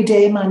the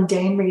everyday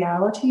mundane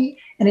reality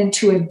and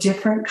into a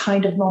different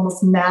kind of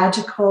almost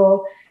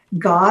magical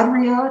God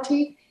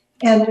reality.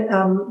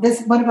 And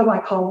this one of them I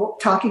call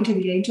talking to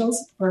the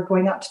angels, or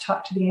going out to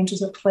talk to the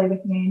angels or play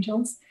with the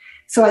angels.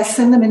 So I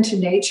send them into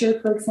nature,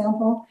 for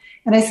example,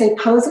 and I say,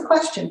 pose a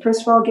question.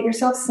 First of all, get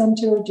yourself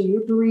centered. Do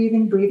your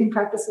breathing. Breathing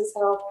practices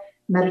help.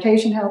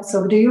 Meditation helps.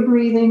 So do your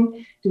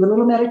breathing. Do a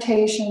little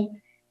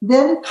meditation.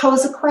 Then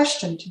pose a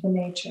question to the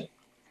nature.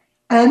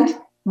 And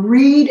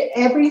Read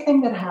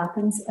everything that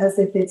happens as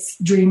if it's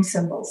dream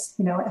symbols,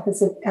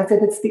 as if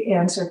it's the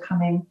answer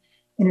coming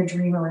in a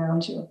dream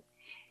around you.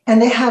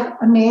 And they have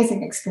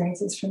amazing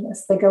experiences from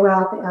this. They go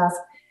out, they ask,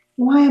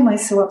 why am I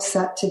so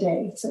upset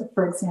today? So,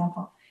 for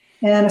example,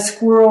 and a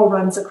squirrel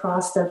runs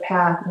across their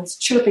path and it's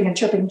chirping and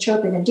chirping and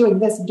chirping and doing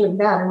this and doing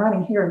that and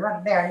running here and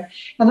running there.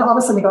 And then all of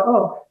a sudden they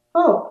go,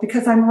 oh,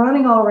 because I'm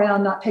running all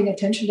around, not paying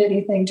attention to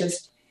anything,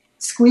 just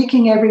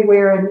squeaking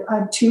everywhere and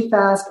I'm too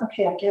fast.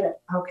 Okay, I get it.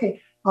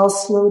 Okay, I'll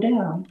slow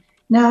down.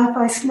 Now, if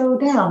I slow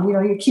down,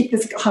 you keep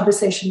this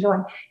conversation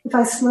going. If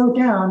I slow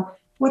down,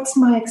 what's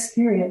my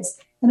experience?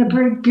 And a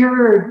bird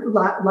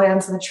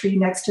lands in a tree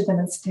next to them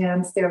and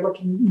stands there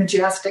looking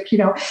majestic,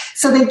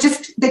 So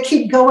they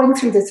keep going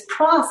through this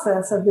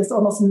process of this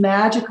almost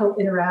magical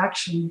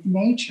interaction with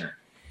nature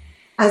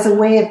as a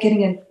way of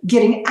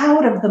getting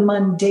out of the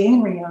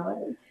mundane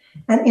reality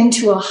and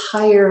into a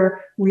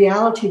higher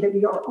reality that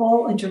we are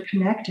all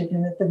interconnected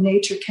and that the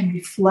nature can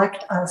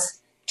reflect us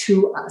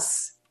to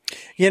us.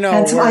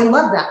 And so I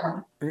love that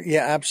one.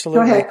 Yeah,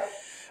 absolutely. Go ahead.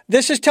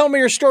 This is Tell Me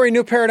Your Story,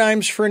 New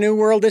Paradigms for a New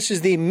World. This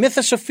is the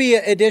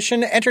Mythosophia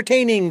edition,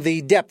 entertaining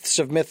the depths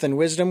of myth and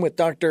wisdom with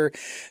Dr.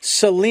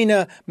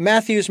 Selena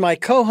Matthews, my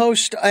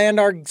co-host, and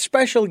our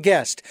special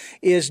guest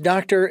is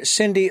Dr.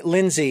 Cindy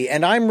Lindsay.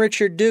 And I'm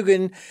Richard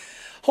Dugan.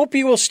 Hope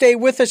you will stay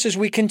with us as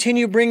we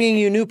continue bringing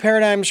you new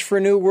paradigms for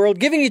a new world,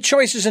 giving you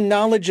choices and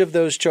knowledge of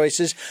those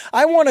choices.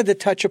 I wanted to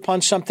touch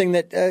upon something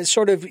that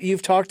sort of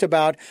you've talked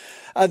about,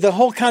 the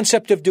whole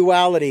concept of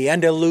duality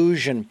and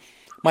illusion.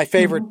 My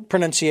favorite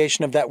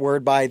pronunciation of that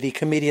word by the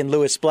comedian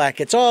Louis Black.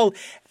 It's all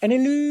an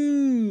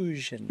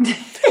illusion.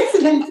 It's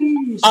an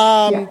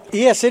illusion.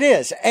 Yes, it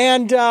is.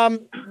 And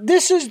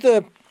this is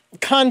the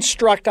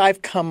construct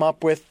I've come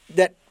up with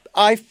that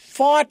I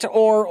fought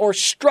or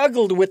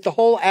struggled with the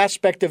whole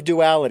aspect of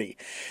duality.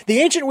 The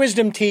ancient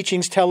wisdom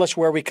teachings tell us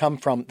where we come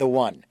from, the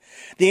one.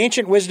 The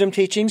ancient wisdom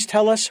teachings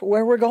tell us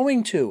where we're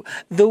going to,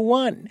 the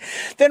one.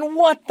 Then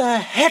what the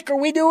heck are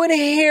we doing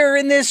here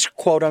in this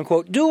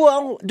quote-unquote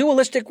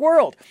dualistic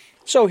world?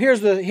 So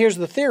here's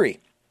the theory.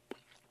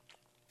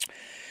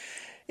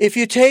 If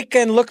you take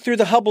and look through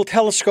the Hubble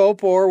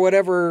telescope or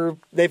whatever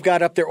they've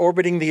got up there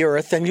orbiting the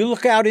Earth, and you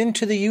look out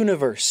into the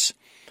universe,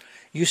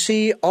 you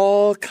see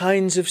all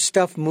kinds of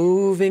stuff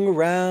moving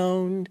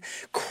around,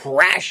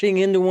 crashing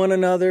into one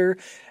another.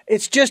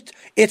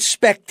 It's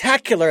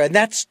spectacular, and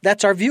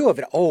that's our view of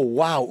it. Oh,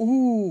 wow,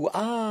 ooh,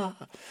 ah,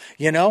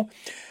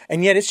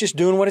 and yet it's just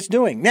doing what it's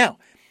doing. Now,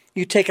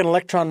 you take an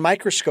electron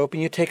microscope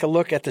and you take a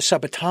look at the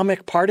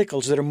subatomic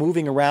particles that are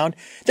moving around.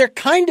 They're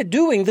kind of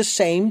doing the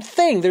same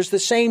thing. There's the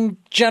same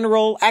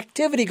general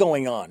activity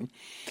going on.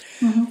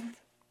 Mm-hmm.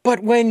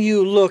 But when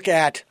you look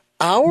at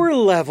our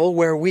level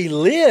where we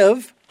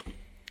live,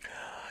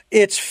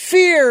 it's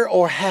fear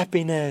or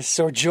happiness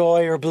or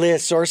joy or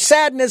bliss or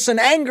sadness and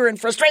anger and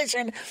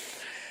frustration.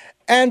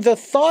 And the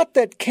thought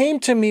that came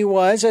to me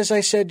was, as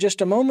I said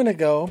just a moment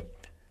ago,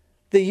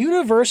 the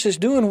universe is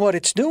doing what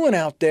it's doing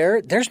out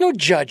there. There's no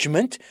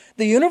judgment.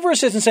 The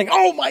universe isn't saying,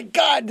 oh my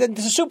God, the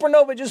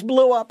supernova just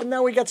blew up and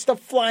now we got stuff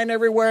flying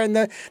everywhere and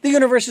the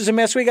universe is a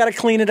mess. We got to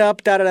clean it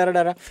up,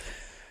 da-da-da-da-da.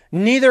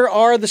 Neither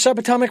are the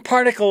subatomic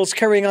particles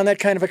carrying on that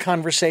kind of a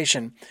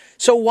conversation.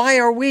 So why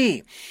are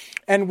we?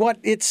 And what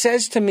it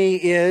says to me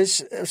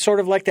is sort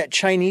of like that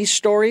Chinese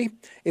story.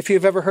 If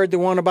you've ever heard the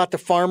one about the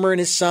farmer and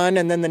his son,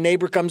 and then the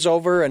neighbor comes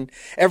over and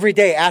every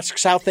day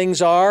asks how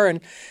things are,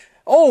 and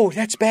oh,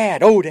 that's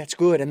bad. Oh, that's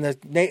good. And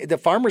the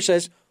farmer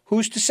says,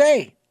 who's to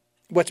say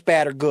what's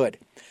bad or good?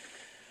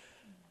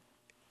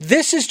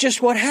 This is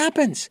just what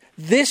happens.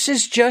 This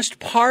is just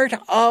part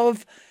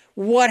of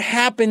what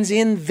happens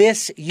in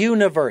this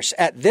universe,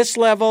 at this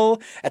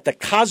level, at the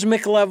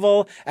cosmic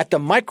level, at the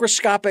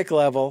microscopic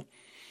level.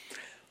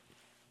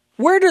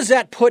 Where does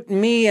that put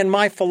me and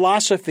my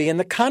philosophy in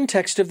the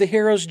context of the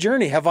hero's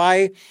journey? Have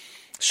I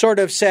sort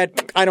of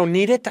said, I don't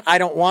need it, I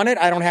don't want it,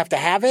 I don't have to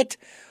have it?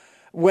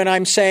 When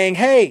I'm saying,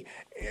 hey,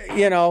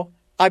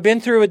 I've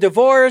been through a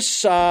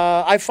divorce,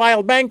 I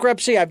filed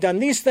bankruptcy, I've done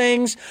these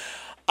things,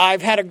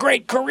 I've had a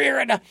great career,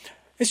 and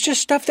it's just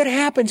stuff that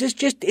happens. It's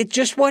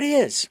just what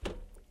is.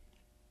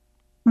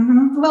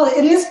 Mm-hmm. Well,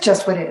 it is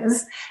just what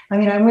is. I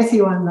mean, I'm with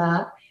you on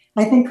that.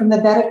 I think from the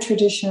Vedic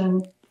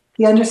tradition,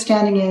 the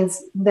understanding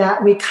is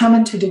that we come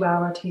into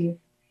duality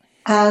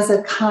as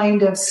a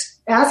kind of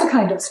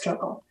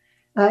struggle,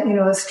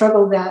 a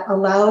struggle that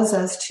allows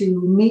us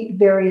to meet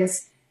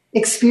various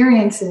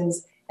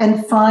experiences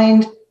and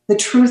find the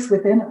truth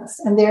within us,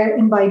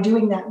 and by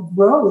doing that,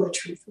 grow the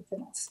truth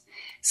within us.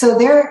 So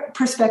their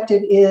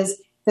perspective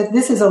is that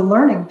this is a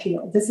learning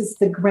field. This is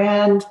the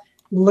grand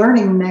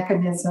learning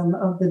mechanism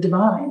of the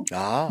divine.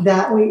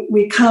 That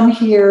we come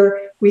here,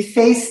 we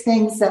face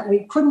things that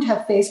we couldn't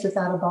have faced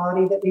without a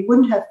body, that we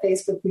wouldn't have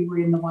faced if we were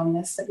in the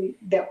oneness,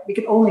 that we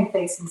could only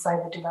face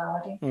inside the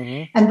duality.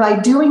 Mm-hmm. And by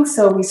doing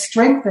so, we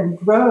strengthen,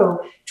 grow,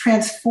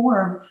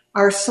 transform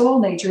our soul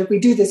nature if we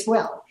do this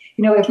well.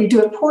 If we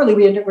do it poorly,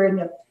 we're in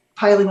the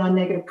piling on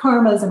negative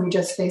karmas, and we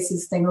just face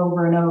this thing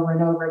over and over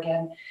and over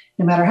again,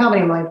 no matter how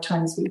many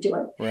lifetimes we do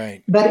it.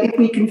 Right. But if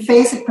we can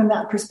face it from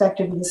that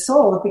perspective of the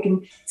soul, if we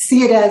can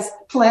see it as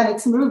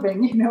planets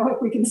moving,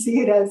 if we can see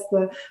it as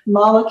the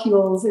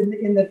molecules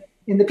in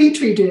the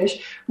petri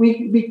dish,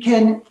 we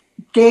can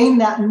gain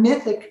that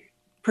mythic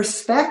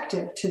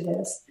perspective to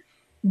this.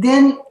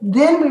 Then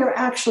we are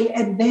actually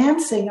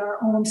advancing our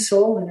own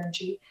soul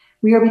energy.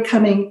 We are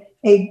becoming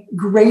a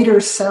greater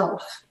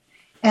self.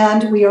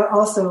 And we are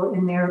also,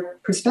 in their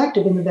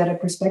perspective, in the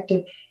Vedic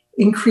perspective,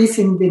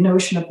 increasing the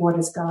notion of what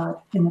is God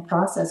in the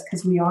process,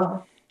 because we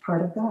are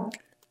part of God.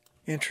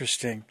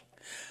 Interesting.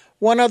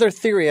 One other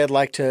theory I'd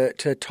like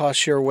to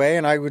toss your way,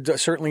 and I would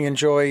certainly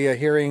enjoy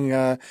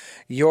hearing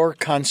your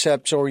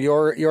concepts or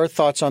your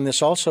thoughts on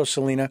this also,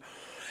 Selena,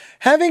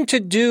 having to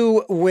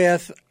do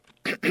with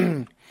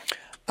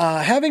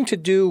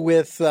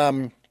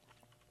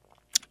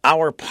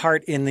our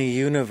part in the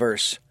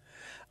universe,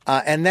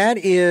 and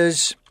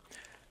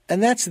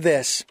that's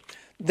this.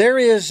 There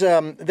is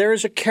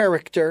a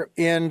character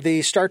in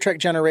the Star Trek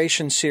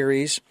Generation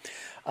series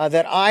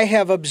that I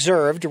have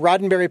observed.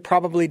 Roddenberry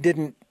probably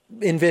didn't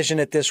envision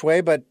it this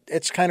way, but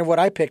it's kind of what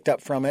I picked up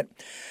from it,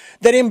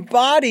 that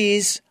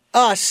embodies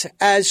us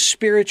as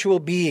spiritual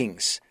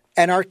beings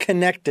and our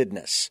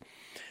connectedness.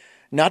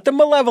 Not the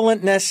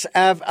malevolentness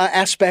of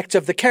aspects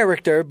of the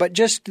character, but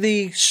just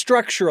the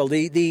structural,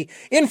 the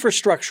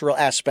infrastructural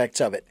aspects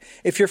of it.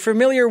 If you're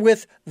familiar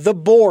with the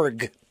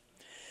Borg,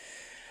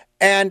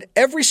 and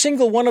every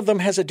single one of them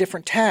has a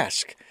different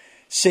task.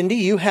 Cindy,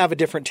 you have a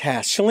different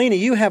task. Selena,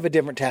 you have a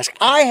different task.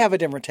 I have a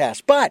different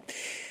task. But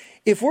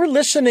if we're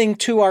listening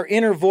to our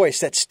inner voice,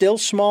 that still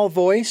small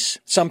voice,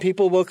 some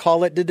people will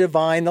call it the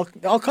divine,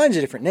 all kinds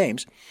of different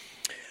names,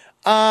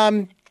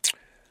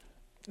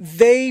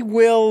 they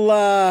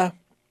will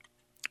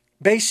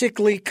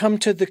basically come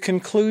to the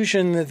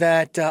conclusion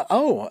that,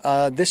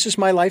 this is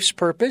my life's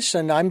purpose,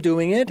 and I'm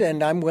doing it,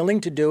 and I'm willing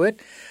to do it.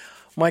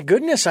 My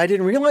goodness, I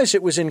didn't realize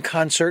it was in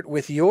concert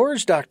with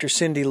yours, Dr.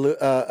 Cindy,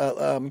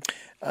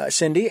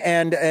 Cindy,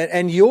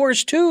 and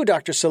yours too,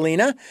 Dr.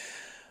 Selena.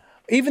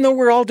 Even though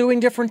we're all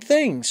doing different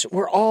things,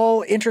 we're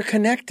all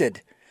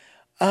interconnected.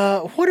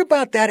 What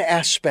about that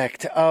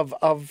aspect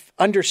of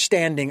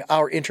understanding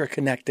our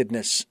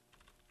interconnectedness?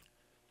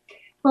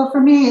 Well,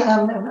 for me,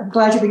 I'm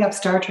glad you bring up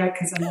Star Trek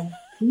because I'm a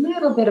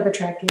little bit of a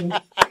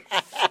Trekkie.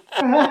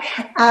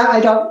 I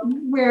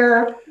don't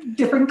wear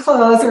different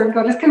clothes or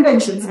go to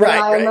conventions, but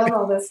I love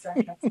all this stuff.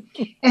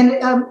 And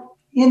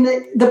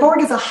the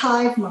Borg is a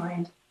hive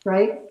mind,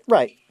 right?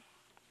 Right.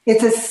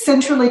 It's a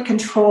centrally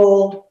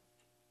controlled,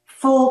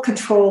 full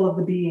control of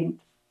the being,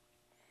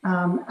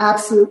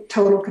 absolute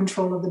total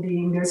control of the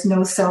being. There's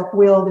no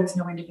self-will, there's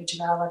no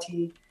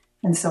individuality,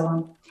 and so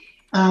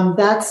on.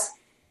 That's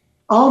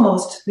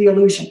almost the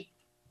illusion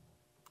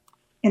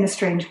in a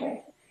strange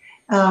way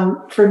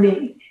for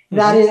me.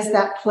 That is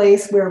that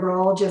place where we're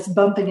all just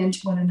bumping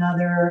into one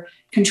another,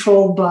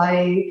 controlled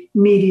by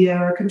media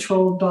or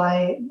controlled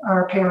by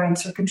our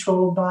parents or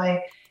controlled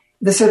by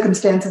the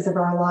circumstances of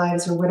our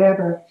lives or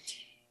whatever.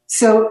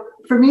 So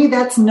for me,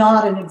 that's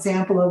not an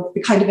example of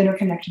the kind of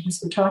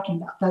interconnectedness we're talking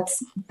about.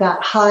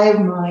 That hive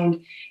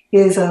mind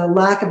is a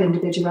lack of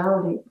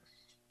individuality.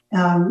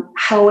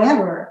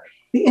 However,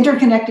 the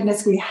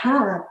interconnectedness we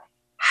have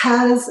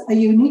has a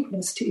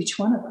uniqueness to each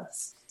one of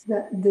us.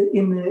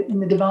 In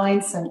the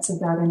divine sense of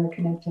that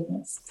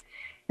interconnectedness,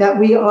 that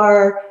we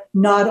are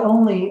not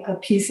only a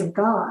piece of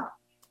God,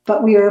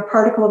 but we are a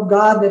particle of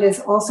God that is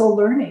also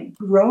learning,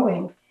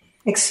 growing,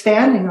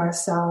 expanding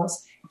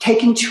ourselves,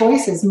 taking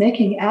choices,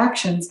 making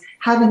actions,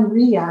 having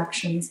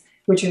reactions,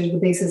 which are the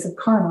basis of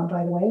karma,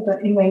 by the way. But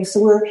anyway, so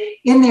we're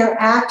in there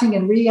acting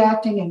and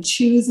reacting and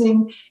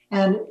choosing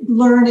and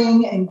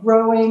learning and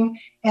growing,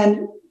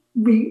 and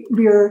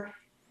we're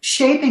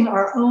shaping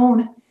our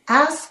own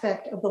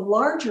aspect of the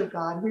larger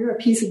God. We're a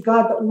piece of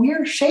God, but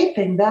we're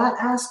shaping that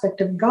aspect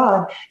of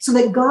God so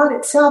that God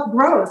itself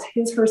grows,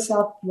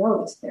 herself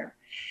grows there.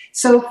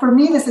 So for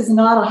me, this is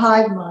not a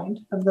hive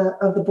mind of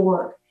the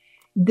Borg.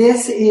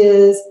 This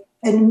is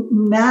a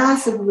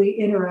massively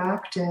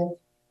interactive,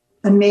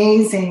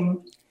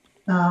 amazing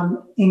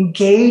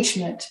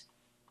engagement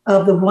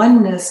of the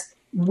oneness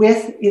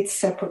with its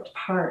separate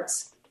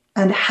parts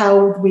and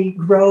how we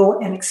grow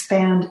and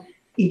expand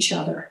each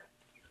other.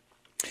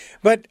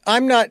 But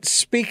I'm not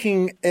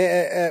speaking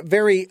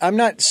I'm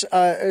not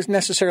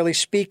necessarily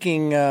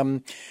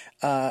speaking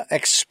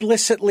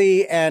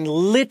explicitly and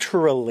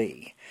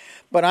literally,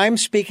 but I'm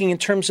speaking in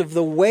terms of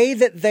the way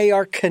that they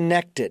are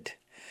connected.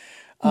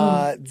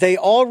 They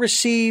all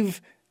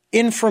receive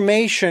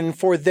information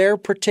for their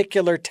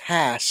particular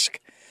task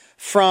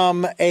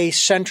from a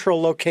central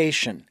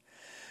location.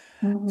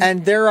 Mm-hmm.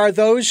 And there are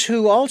those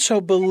who also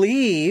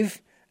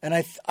believe, and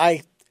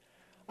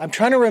I'm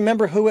trying to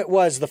remember who it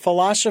was, the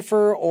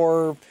philosopher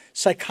or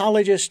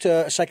psychologist,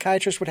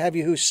 psychiatrist, what have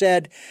you, who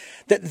said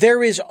that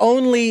there is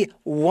only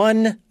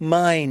one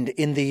mind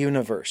in the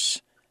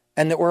universe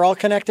and that we're all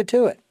connected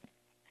to it.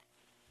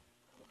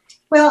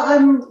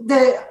 Well,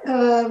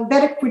 the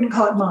Vedic wouldn't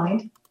call it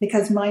mind,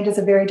 because mind is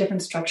a very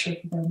different structure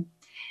for them.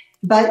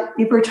 But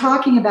if we're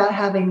talking about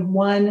having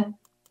one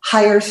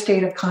higher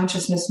state of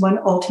consciousness, one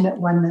ultimate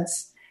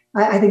oneness,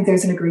 I think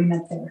there's an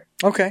agreement there.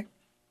 Okay.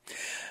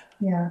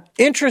 Yeah.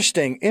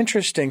 Interesting.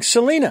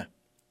 Selena.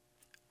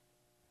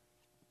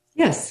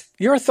 Yes.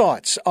 Your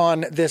thoughts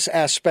on this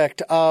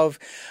aspect of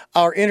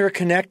our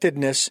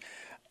interconnectedness.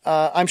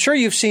 I'm sure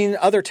you've seen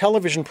other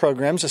television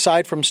programs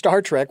aside from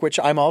Star Trek, which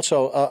I'm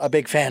also a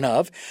big fan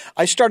of.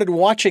 I started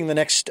watching the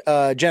Next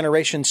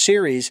Generation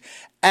series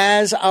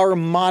as our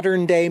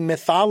modern day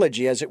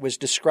mythology, as it was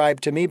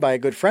described to me by a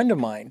good friend of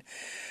mine.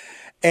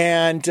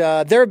 And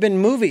there have been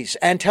movies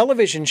and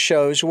television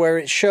shows where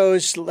it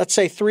shows, let's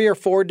say, 3 or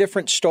 4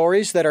 different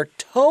stories that are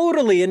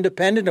totally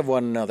independent of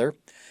one another.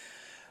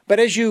 But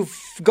as you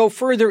go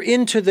further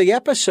into the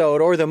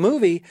episode or the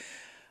movie,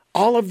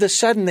 all of a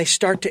sudden they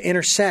start to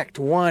intersect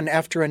one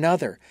after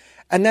another.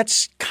 And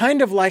that's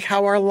kind of like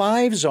how our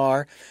lives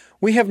are.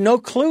 We have no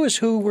clue as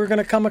who we're going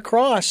to come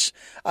across.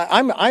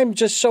 I'm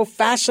just so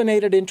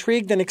fascinated,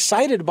 intrigued, and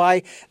excited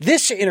by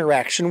this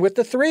interaction with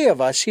the 3 of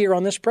us here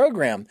on this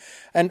program.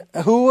 And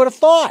who would have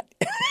thought?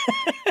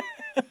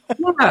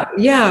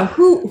 Yeah.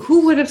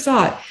 Who would have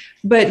thought?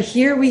 But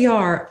here we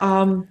are.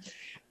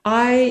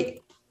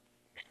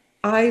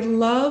 I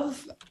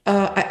love,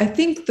 I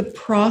think the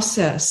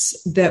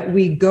process that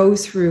we go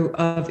through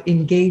of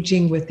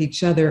engaging with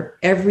each other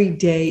every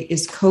day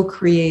is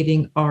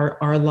co-creating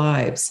our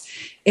lives.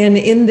 And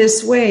in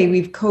this way,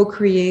 we've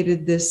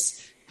co-created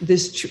this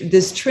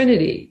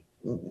trinity,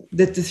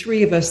 that the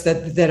 3 of us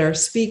that are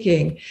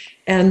speaking.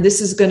 And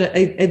this is going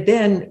to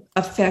then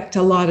affect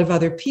a lot of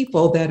other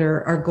people that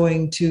are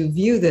going to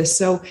view this.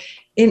 So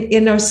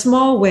in a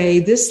small way,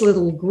 this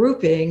little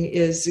grouping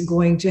is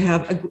going to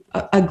have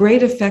a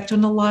great effect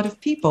on a lot of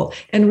people.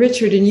 And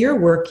Richard, in your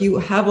work, you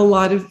have a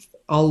lot of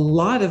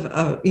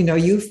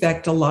you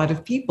affect a lot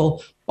of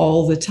people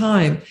all the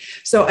time.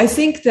 So I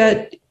think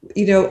that,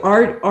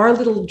 our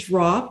little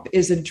drop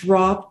is a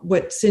drop,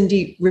 what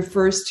Cindy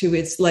refers to,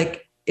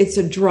 it's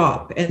a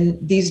drop, and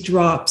these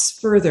drops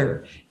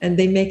further and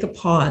they make a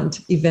pond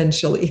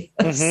eventually.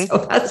 Mm-hmm.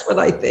 So that's what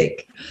I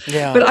think.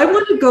 Yeah. But I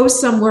want to go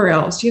somewhere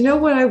else. You know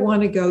what I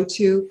want to go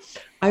to?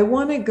 I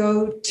want to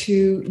go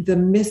to the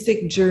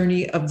mythic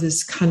journey of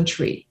this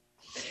country.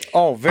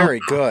 Oh, very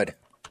good.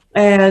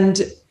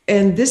 And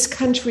this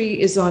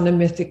country is on a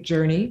mythic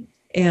journey.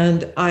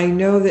 And I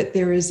know that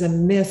there is a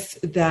myth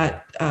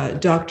that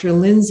Dr.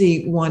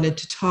 Lindsay wanted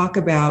to talk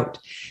about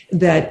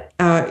that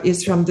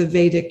is from the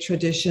Vedic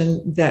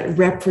tradition that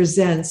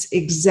represents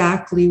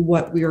exactly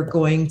what we are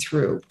going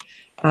through.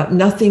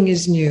 Nothing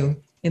is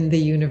new in the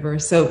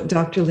universe. So,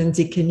 Dr.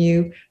 Lindsay, can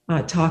you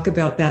talk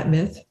about that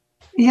myth?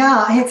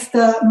 Yeah, it's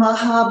the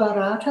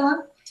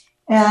Mahabharata,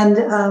 and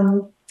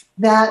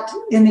that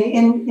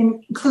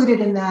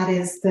included in that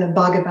is the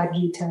Bhagavad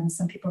Gita, and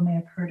some people may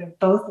have heard of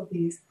both of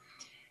these.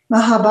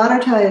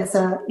 Mahabharata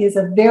is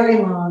a very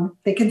long,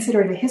 they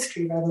consider it a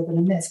history rather than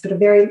a myth, but a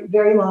very,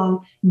 very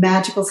long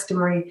magical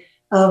story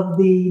of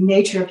the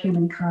nature of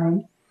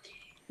humankind.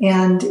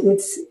 And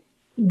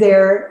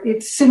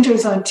it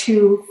centers on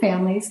 2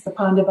 families, the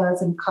Pandavas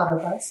and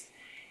Kauravas.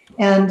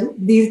 And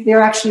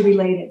they're actually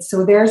related.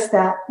 So there's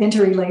that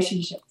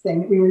interrelationship thing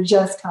that we were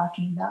just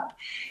talking about.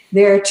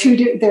 They're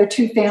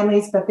two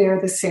families, but they're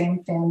the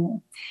same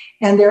family.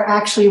 And they're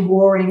actually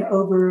warring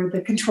over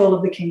the control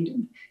of the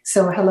kingdom.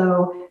 So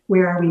hello,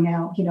 where are we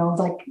now?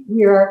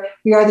 We are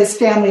this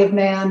family of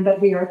man,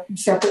 but we are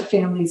separate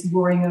families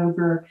warring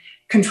over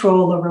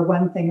control over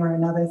one thing or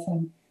another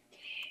thing.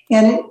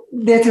 And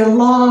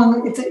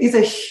it's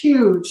a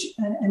huge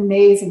and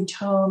amazing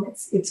tome.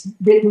 It's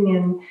written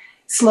in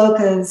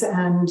slokas,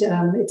 and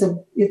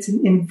it's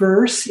in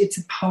verse. It's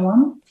a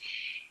poem.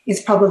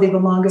 It's probably the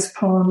longest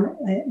poem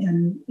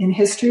in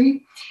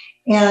history,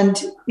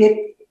 and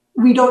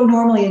we don't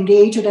normally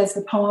engage it as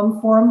the poem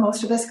form,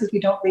 most of us, because we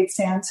don't read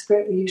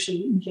Sanskrit. We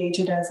usually engage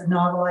it as a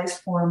novelized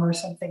form or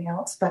something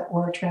else,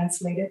 or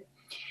translated.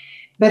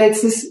 But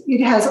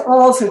it has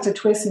all sorts of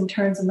twists and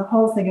turns, and the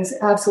whole thing is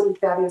absolutely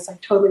fabulous. I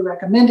totally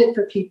recommend it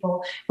for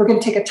people. We're going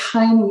to take a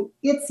tiny,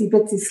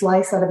 itsy-bitsy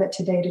slice out of it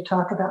today to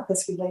talk about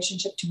this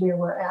relationship to where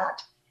we're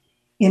at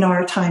in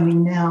our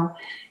timing now.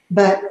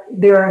 But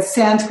there are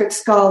Sanskrit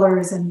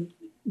scholars and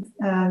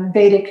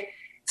Vedic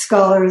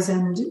scholars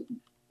and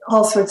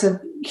all sorts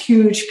of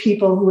huge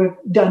people who have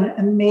done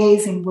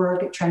amazing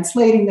work at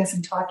translating this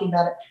and talking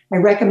about it. I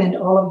recommend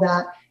all of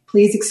that.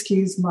 Please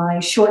excuse my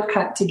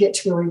shortcut to get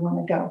to where we want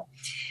to go.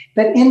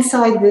 But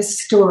inside this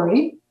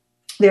story,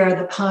 there are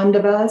the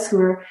Pandavas, who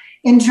are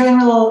in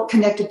general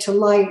connected to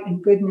light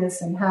and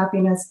goodness and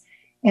happiness.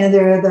 And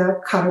there are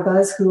the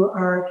Kauravas, who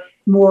are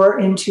more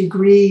into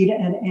greed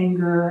and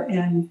anger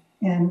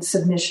and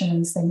submission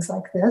and things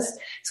like this.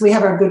 So we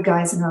have our good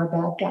guys and our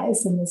bad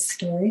guys in this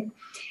story.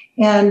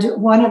 And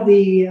one of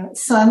the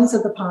sons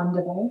of the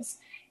Pandavas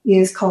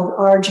is called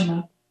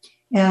Arjuna.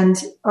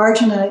 And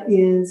Arjuna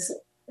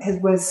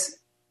was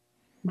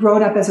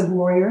grown up as a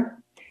warrior.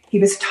 He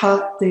was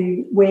taught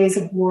the ways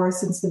of war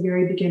since the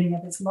very beginning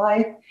of his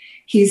life.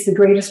 He's the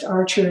greatest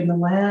archer in the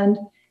land.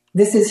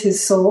 This is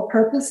his sole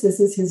purpose. This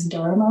is his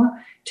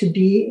dharma, to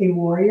be a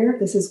warrior.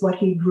 This is what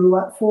he grew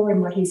up for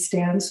and what he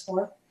stands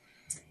for.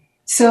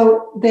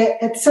 So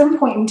that at some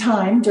point in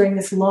time during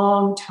this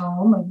long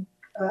tome,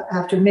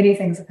 after many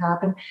things have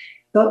happened,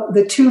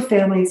 the two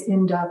families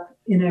end up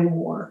in a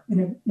war,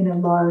 in a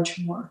large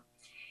war.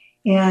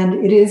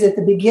 And it is at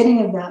the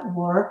beginning of that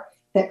war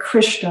that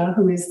Krishna,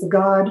 who is the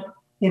God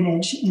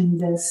image in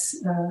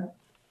this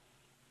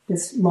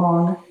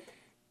long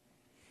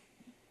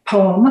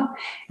poem,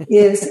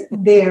 is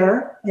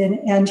there,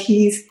 and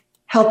he's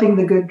helping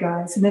the good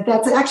guys. And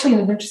that's actually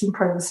an interesting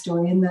part of the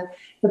story. And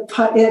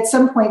at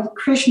some point,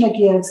 Krishna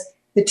gives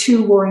the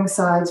two warring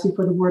sides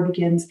before the war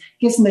begins,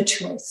 gives them a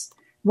choice.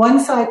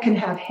 One side can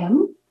have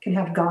him, can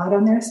have God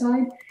on their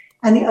side,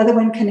 and the other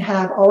one can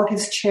have all of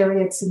his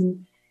chariots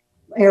and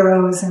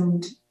arrows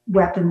and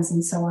weapons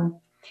and so on.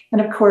 And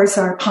of course,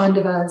 our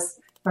Pandavas,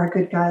 our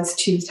good guys,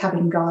 choose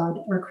having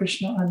God or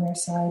Krishna on their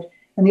side.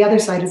 And the other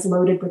side is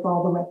loaded with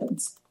all the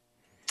weapons.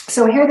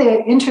 So here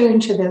they enter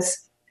into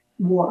this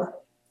war.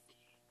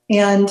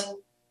 And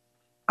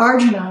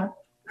Arjuna,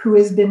 who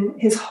has been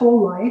his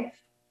whole life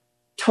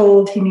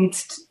told he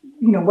needs to,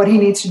 what he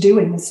needs to do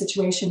in this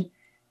situation,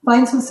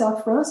 finds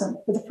himself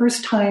frozen for the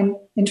first time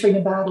entering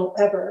a battle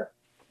ever.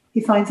 He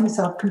finds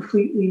himself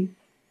completely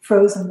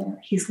frozen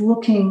there. He's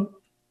looking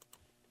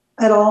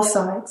at all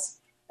sides,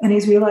 and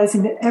he's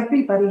realizing that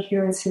everybody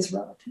here is his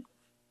relative.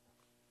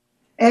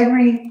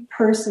 Every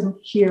person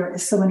here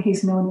is someone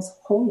he's known his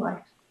whole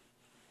life,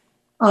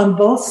 on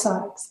both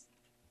sides.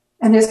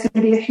 And there's going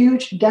to be a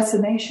huge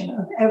decimation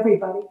of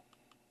everybody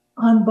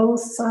on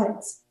both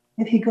sides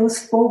if he goes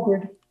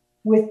forward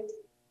with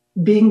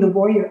being the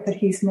warrior that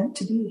he's meant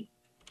to be.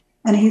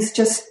 And he's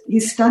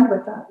stunned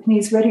with that, and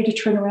he's ready to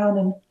turn around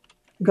and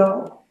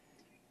go.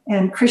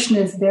 And Krishna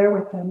is there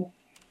with him,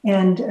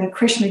 and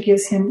Krishna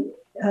gives him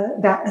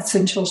that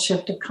essential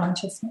shift of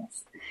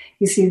consciousness.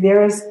 You see,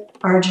 there's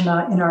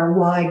Arjuna in our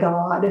why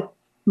God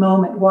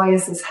moment. Why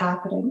is this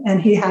happening?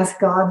 And he has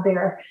God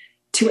there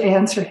to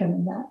answer him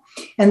in that.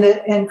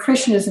 And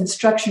Krishna's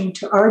instruction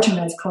to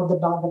Arjuna is called the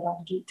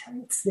Bhagavad Gita.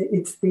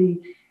 It's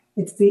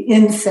the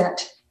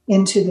inset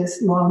into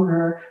this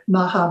longer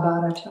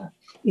Mahabharata,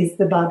 is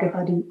the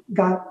Bhagavad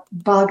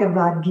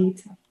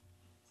Gita.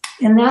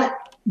 And that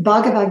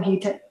Bhagavad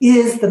Gita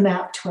is the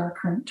map to our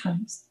current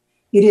times.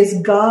 It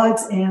is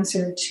God's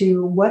answer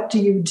to what do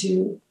you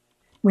do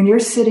when you're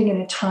sitting in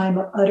a time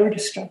of utter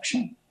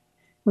destruction,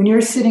 when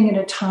you're sitting in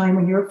a time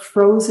when you're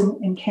frozen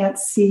and can't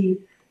see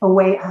a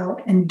way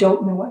out and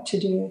don't know what to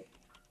do.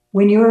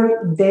 When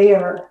you're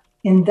there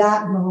in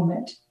that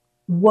moment,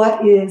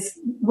 what is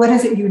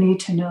it you need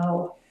to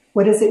know?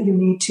 What is it you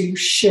need to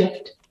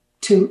shift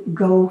to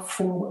go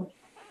forward?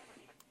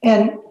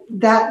 And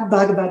that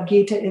Bhagavad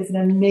Gita is an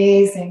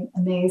amazing,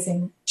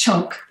 amazing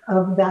chunk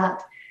of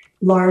that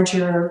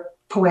larger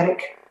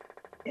poetic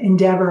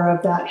endeavor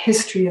of that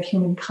history of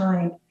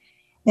humankind.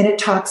 And it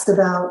talks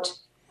about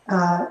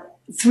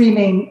three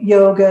main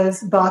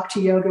yogas: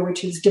 Bhakti Yoga,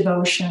 which is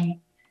devotion;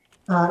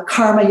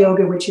 Karma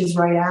Yoga, which is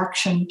right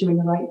action, doing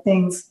the right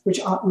things, which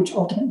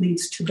ultimately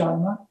leads to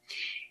Dharma;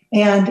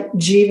 and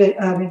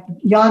Jnana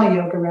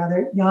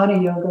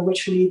Yoga,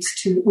 which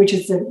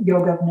is the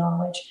yoga of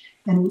knowledge.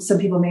 And some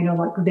people may know,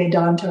 like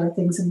Vedanta or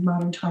things in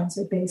modern times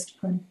are based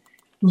upon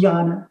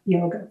Jnana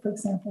Yoga, for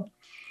example.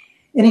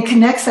 And he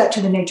connects that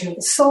to the nature of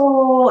the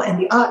soul and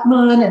the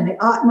Atman and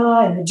the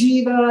Atma and the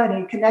Jiva,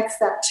 and he connects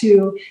that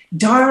to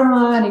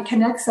Dharma, and he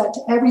connects that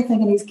to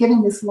everything. And he's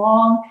giving this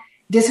long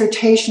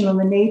dissertation on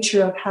the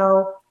nature of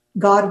how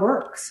God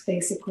works,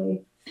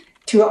 basically,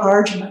 to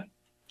Arjuna.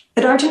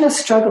 But Arjuna's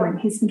struggling.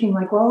 He's thinking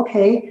like, well,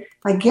 okay,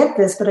 I get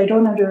this, but I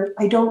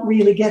don't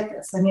really get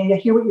this. I mean, I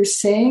hear what you're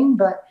saying,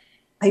 but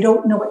I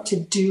don't know what to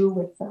do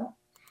with that.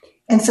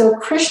 And so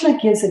Krishna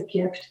gives a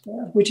gift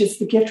there, which is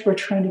the gift we're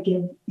trying to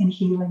give in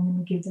healing, and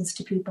we give this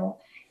to people.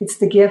 It's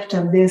the gift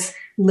of this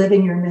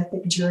living your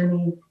mythic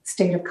journey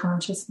state of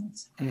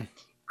consciousness. Mm.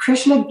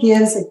 Krishna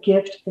gives a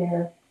gift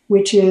there,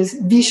 which is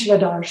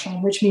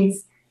Vishvadarshan, which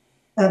means,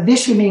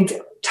 Vishva means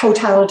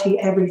totality,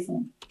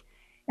 everything.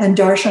 And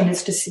darshan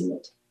is to see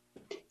it.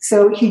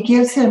 So he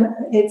gives him,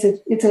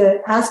 it's an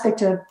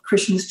aspect of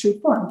Krishna's true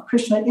form.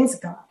 Krishna is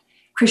God.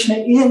 Krishna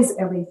is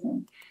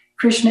everything.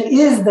 Krishna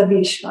is the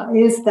Vishva,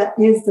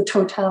 is the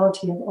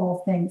totality of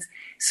all things.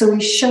 So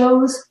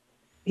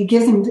he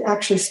gives him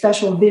actually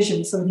special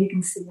vision so that he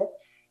can see it.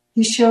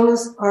 He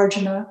shows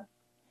Arjuna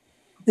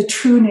the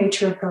true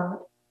nature of God,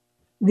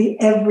 the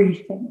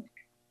everything.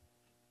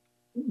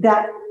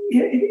 That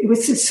it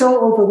was just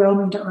so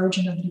overwhelming to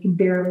Arjuna that he can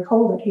barely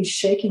hold it. He's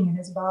shaking in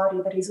his body,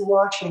 but he's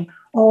watching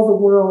all the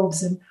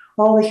worlds and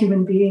all the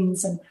human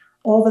beings and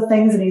all the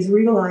things, and he's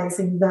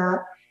realizing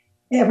that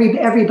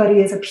everybody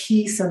is a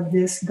piece of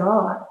this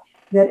God,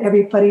 that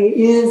everybody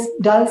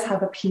does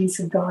have a piece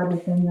of God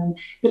within them,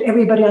 that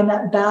everybody on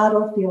that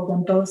battlefield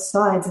on both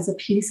sides is a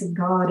piece of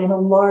God in a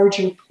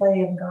larger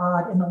play of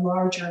God, in a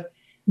larger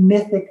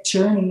mythic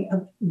journey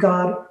of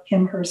God,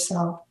 him,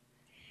 herself.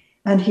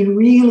 And he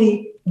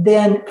really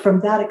then,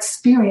 from that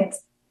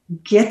experience,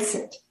 gets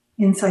it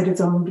inside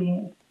his own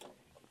being.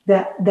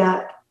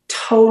 That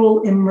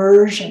total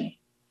immersion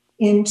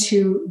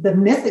into the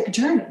mythic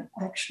journey,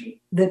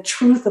 actually, the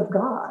truth of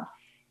God,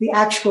 the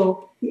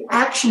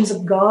actions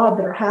of God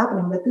that are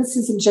happening, that this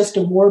isn't just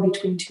a war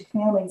between two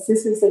families.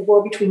 This is a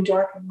war between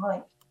dark and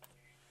light.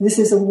 This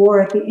is a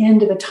war at the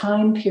end of a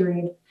time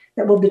period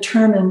that will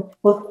determine,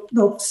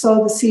 they'll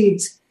sow the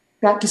seeds.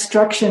 That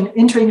destruction,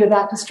 entering into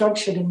that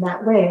destruction in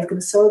that way is going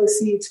to sow the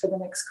seeds for the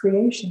next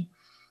creation.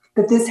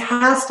 That this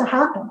has to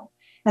happen.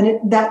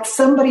 And that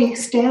somebody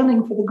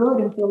standing for the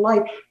good and for the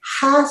light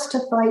has to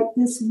fight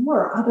this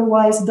war.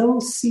 Otherwise,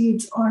 those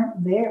seeds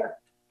aren't there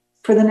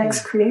for the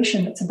next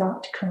creation that's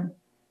about to come.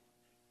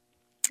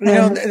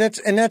 That's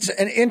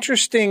an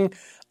interesting,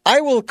 I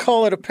will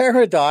call it a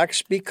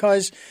paradox,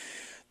 because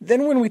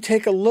then when we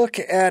take a look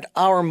at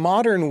our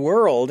modern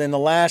world in the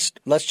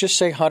last, let's just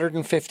say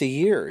 150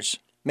 years,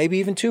 maybe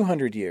even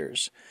 200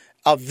 years,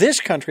 of this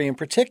country in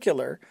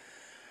particular,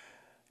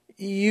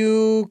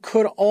 you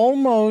could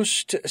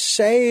almost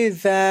say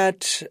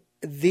that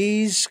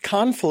these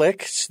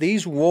conflicts,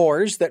 these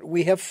wars that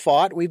we have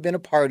fought, we've been a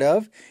part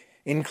of,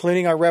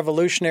 including our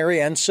revolutionary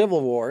and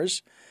civil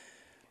wars,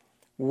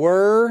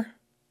 were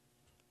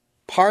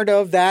part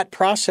of that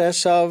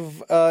process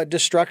of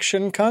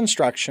destruction,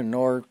 construction,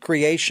 or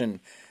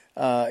creation.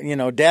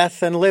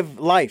 Death and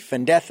life,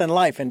 and death and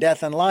life, and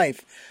death and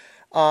life.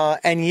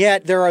 And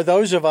yet there are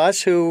those of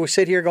us who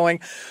sit here going,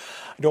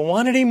 I don't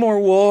want any more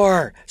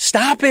war.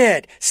 Stop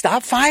it.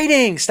 Stop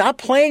fighting. Stop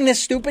playing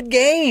this stupid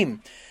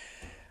game.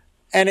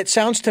 And it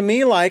sounds to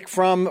me like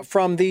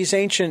from these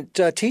ancient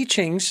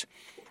teachings,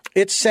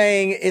 it's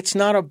saying it's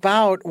not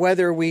about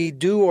whether we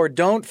do or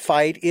don't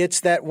fight. It's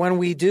that when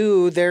we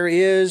do, there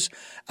is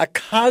a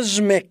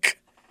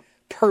cosmic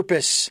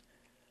purpose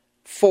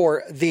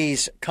for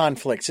these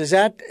conflicts. Is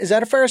that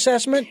a fair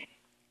assessment?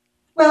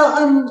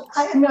 Well,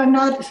 I'm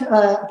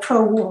not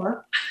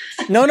pro-war.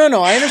 No,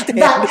 I understand.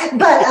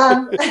 but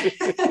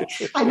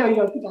I know you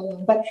don't think I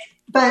am.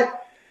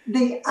 But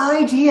the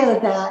idea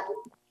that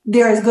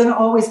there is going to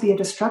always be a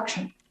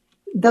destruction,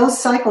 those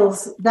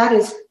cycles, that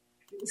is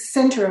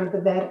center of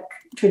the Vedic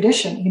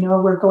tradition.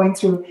 We're going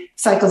through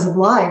cycles of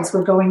lives.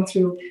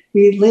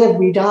 We live,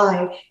 we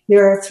die.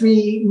 There are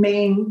three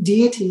main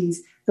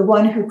deities: the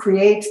one who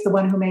creates, the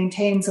one who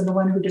maintains, and the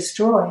one who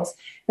destroys.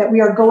 That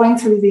we are going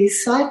through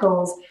these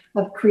cycles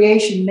of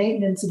creation,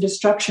 maintenance, and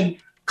destruction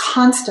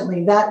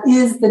constantly. That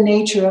is the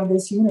nature of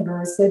this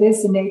universe. That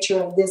is the nature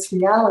of this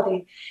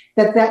reality,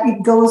 that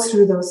it goes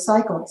through those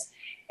cycles.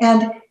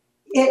 And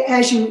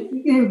as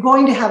you're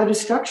going to have a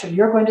destruction,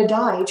 you're going to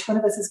die. Each one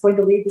of us is going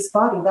to leave this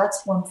body.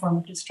 That's one form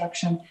of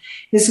destruction.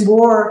 This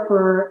war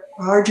for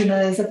Arjuna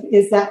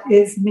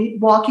is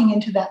walking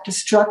into that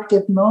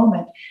destructive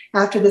moment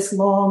after this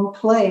long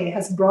play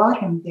has brought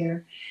him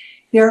there.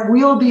 There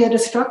will be a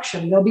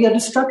destruction. There'll be a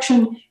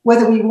destruction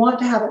whether we want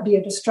to have it be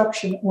a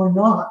destruction or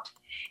not.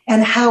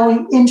 And how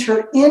we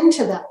enter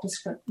into that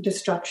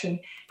destruction,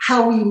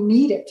 how we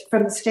meet it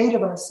from the state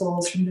of our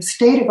souls, from the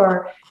state of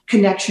our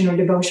connection or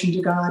devotion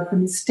to God,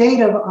 from the state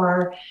of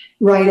our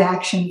right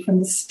action, from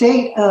the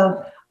state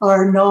of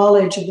our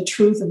knowledge of the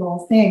truth of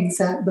all things,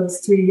 those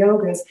three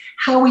yogas,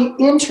 how we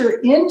enter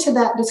into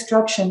that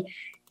destruction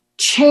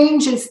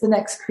changes the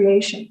next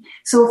creation.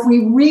 So if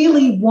we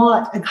really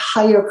want a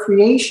higher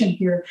creation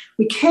here,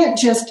 we can't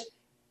just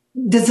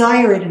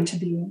desire it into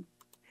being.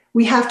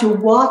 We have to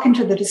walk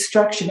into the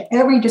destruction.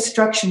 Every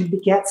destruction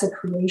begets a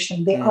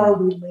creation. They are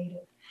related.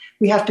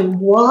 We have to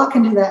walk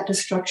into that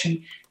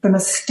destruction from a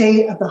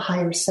state of the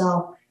higher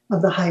self,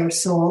 of the higher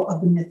soul,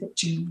 of the mythic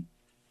journey.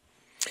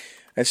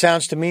 It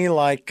sounds to me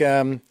like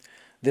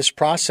this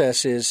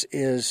process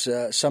is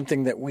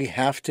something that we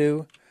have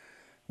to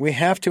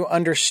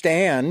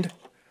understand,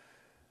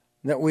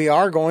 that we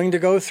are going to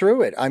go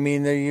through it. I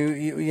mean,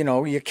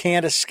 you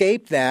can't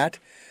escape that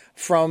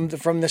from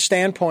the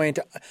standpoint,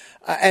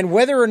 and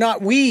whether or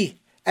not we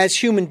as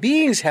human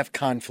beings have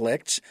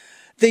conflicts.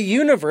 The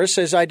universe,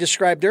 as I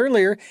described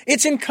earlier,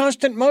 it's in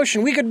constant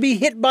motion. We could be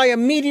hit by a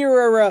meteor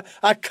or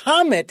a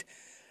comet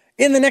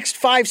in the next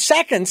 5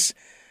 seconds,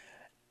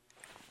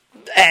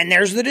 and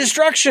there's the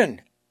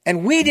destruction.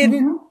 And we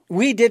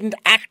didn't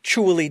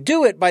actually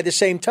do it by the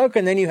same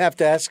token. Then you have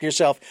to ask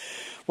yourself,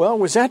 well,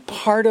 was that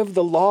part of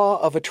the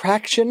law of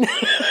attraction?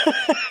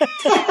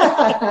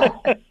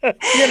 Well,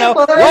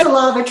 there is a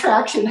law of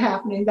attraction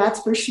happening,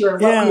 that's for sure.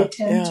 What we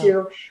attend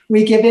to,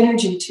 we give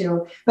energy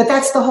to. But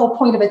that's the whole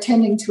point of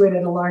attending to it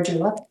at a larger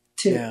level,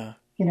 too.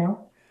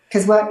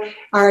 Because what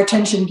our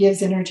attention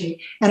gives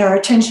energy, and our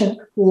attention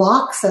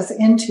locks us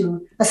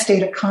into a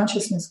state of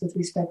consciousness with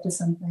respect to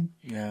something.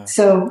 Yeah.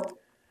 So,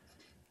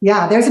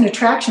 there's an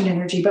attraction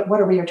energy, but what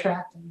are we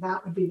attracting?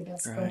 That would be the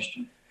best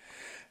question.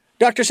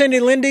 Dr. Cindy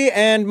Lindy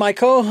and my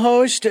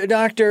co-host,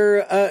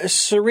 Dr.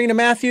 Serena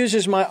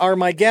Matthews, are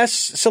my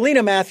guests.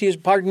 Selena Matthews,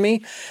 pardon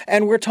me.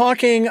 And we're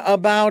talking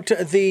about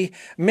the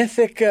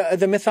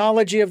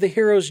mythology of the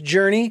hero's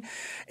journey.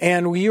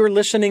 And you're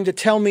listening to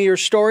Tell Me Your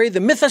Story, the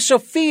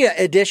Mythosophia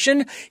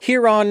edition,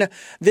 here on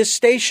this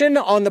station,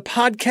 on the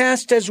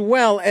podcast, as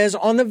well as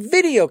on the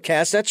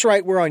videocast. That's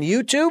right, we're on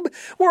YouTube,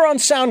 we're on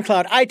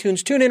SoundCloud,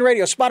 iTunes, TuneIn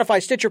Radio,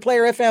 Spotify, Stitcher,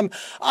 Player FM,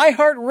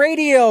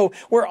 iHeartRadio.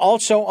 We're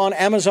also on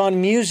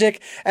Amazon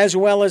Music, as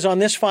well as on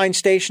this fine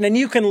station. And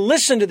you can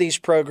listen to these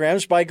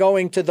programs by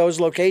going to those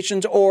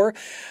locations, or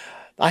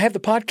I have the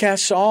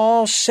podcasts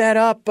all set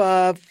up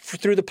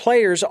through the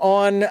players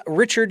on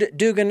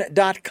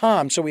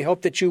richarddugan.com. So we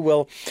hope that you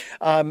will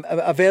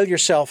avail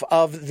yourself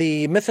of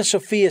the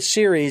Mythosophia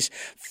series.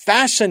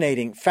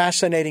 Fascinating,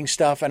 fascinating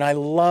stuff. And I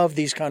love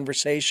these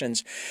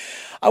conversations.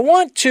 I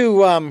want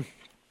to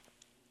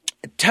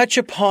touch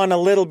upon a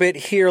little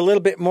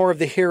bit more of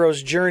the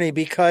hero's journey,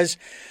 because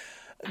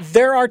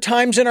there are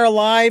times in our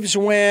lives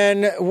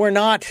when we're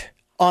not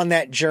on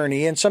that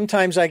journey. And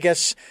sometimes, I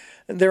guess,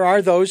 there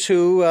are those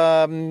who,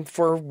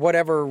 for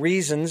whatever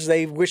reasons,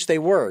 they wish they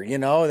were,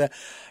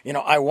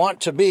 I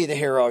want to be the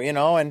hero,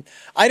 and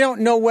I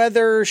don't know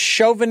whether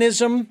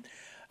chauvinism,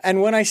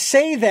 and when I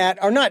say that,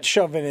 or not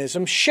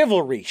chauvinism,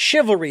 chivalry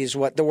is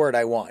what the word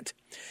I want.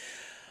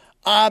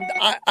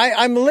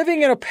 I'm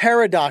living in a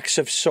paradox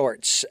of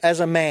sorts as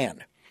a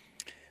man,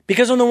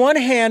 because on the one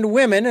hand,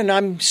 women, and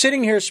I'm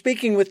sitting here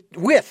speaking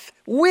with,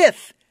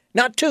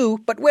 not two,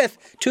 but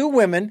with two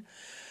women,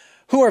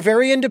 who are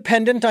very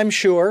independent, I'm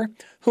sure,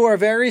 who are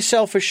very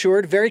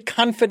self-assured, very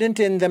confident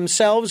in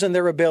themselves and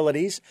their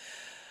abilities.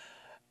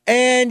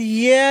 And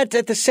yet,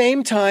 at the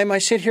same time, I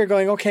sit here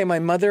going, okay, my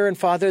mother and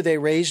father, they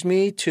raised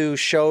me to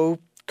show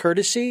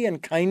courtesy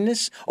and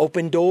kindness,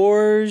 open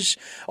doors,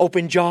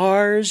 open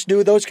jars,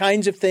 do those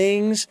kinds of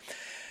things.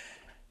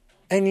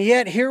 And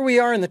yet, here we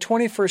are in the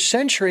 21st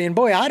century, and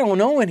boy, I don't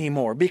know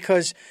anymore,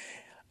 because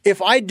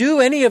if I do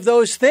any of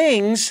those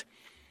things,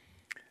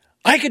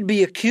 I could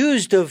be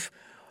accused of,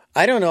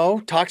 I don't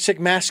know,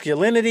 toxic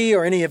masculinity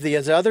or any of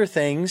these other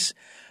things,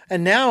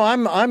 and now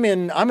I'm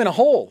in a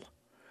hole.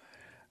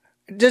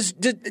 Is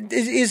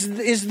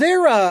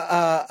there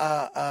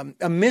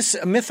a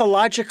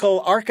mythological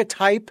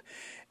archetype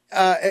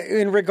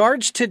in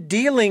regards to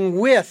dealing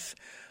with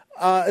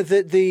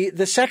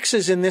the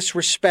sexes in this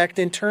respect,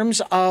 in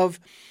terms of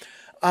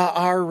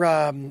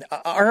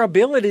our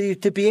ability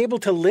to be able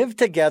to live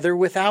together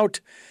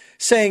without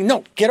saying,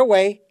 no, get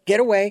away.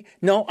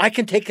 No, I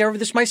can take care of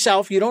this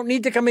myself. You don't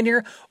need to come in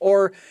here.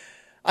 Or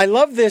I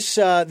love this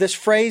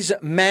phrase,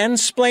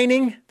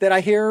 mansplaining, that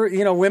I hear,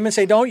 women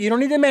say, you don't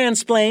need to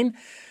mansplain.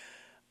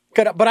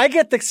 But I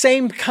get the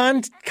same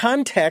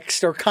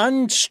context or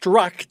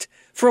construct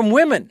from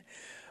women.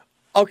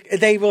 Okay,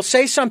 they will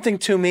say something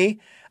to me,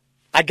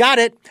 I got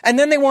it, and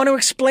then they want to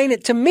explain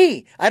it to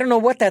me. I don't know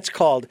what that's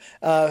called,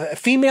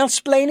 female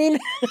splaining.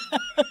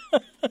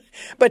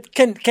 But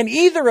can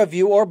either of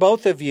you or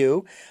both of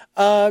you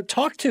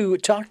talk to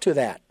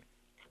that?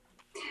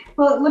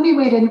 Well, let me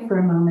wade in for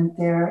a moment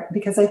there,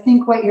 because I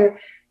think what you're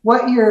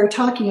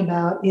talking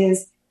about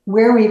is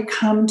where we've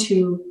come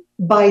to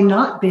by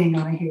not being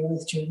on a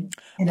hero's journey.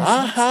 In a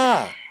sense.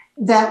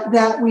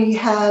 That we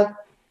have.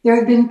 There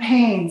have been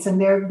pains,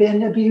 and there have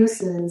been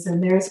abuses,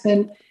 and there's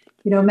been,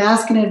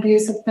 masculine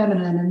abuse of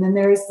feminine, and then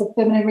there's the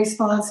feminine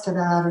response to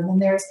that,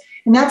 and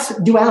that's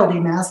duality.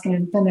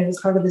 Masculine and feminine is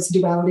part of this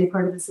duality,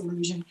 part of this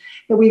illusion.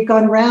 That we've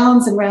gone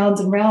rounds and rounds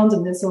and rounds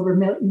in this over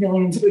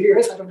millions of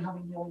years. I don't know how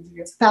many millions of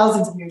years,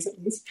 thousands of years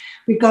at least.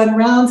 We've gone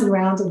rounds and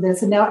rounds of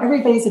this, and now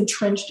everybody's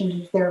entrenched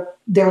into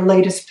their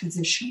latest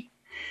position.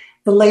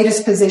 The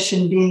latest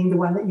position being the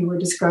one that you were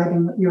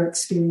describing, what your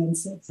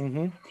experience is.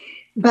 Mm-hmm.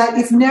 But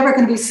it's never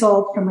going to be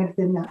solved from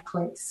within that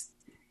place.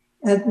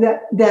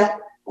 That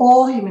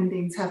all human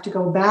beings have to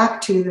go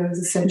back to those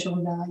essential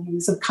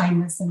values of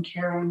kindness and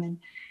caring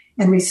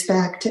and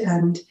respect,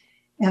 and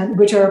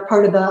which are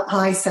part of the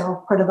high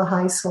self, part of the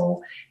high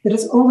soul. That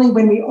it's only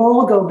when we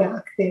all go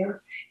back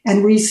there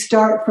and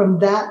restart from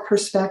that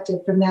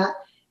perspective, from that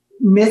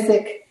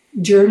mythic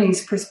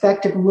journey's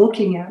perspective,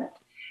 looking at it,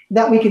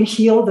 that we can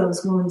heal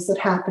those wounds that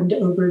happened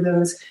over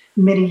those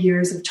many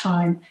years of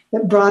time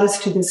that brought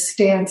us to this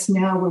stance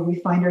now where we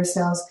find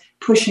ourselves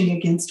pushing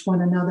against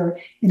one another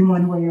in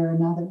one way or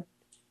another.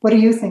 What do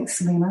you think,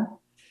 Selena?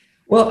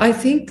 Well, I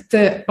think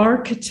the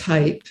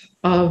archetype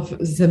of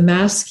the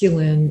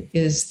masculine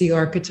is the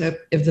archetype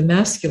of the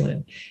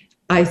masculine.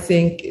 I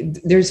think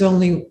there's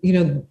only,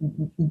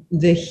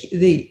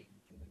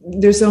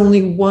 there's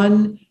only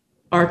one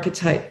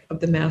archetype of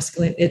the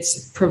masculine.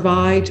 It's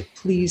provide,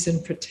 please,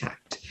 and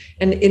protect.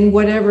 And in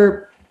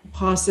whatever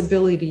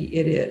possibility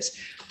it is.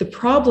 The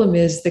problem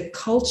is the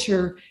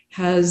culture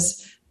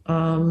has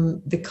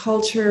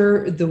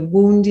the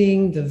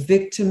wounding, the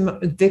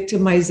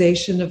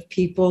victimization of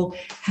people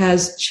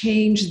has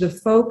changed the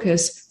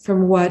focus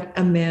from what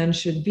a man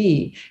should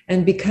be.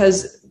 And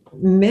because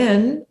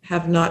men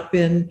have not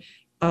been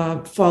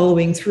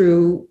following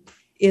through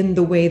in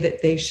the way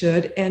that they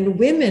should, and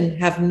women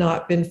have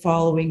not been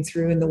following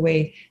through in the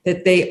way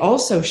that they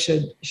also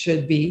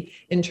should be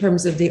in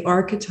terms of the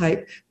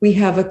archetype. We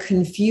have a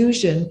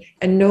confusion,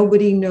 and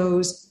nobody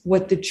knows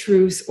what the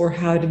truth or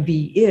how to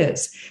be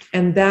is.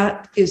 And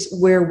that is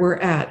where we're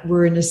at.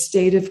 We're in a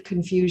state of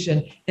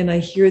confusion. And I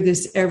hear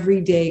this every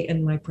day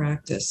in my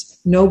practice.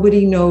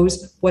 Nobody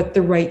knows what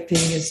the right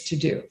thing is to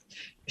do.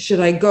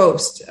 Should I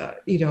ghost?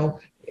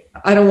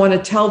 I don't want to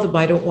tell them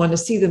I don't want to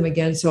see them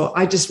again, so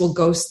I just will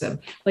ghost them.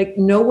 Like,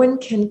 no one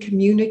can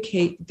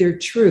communicate their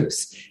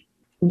truths.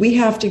 We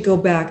have to go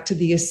back to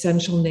the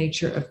essential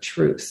nature of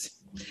truth.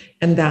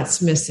 And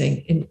that's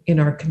missing in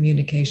our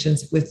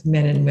communications with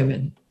men and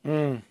women.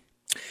 Mm.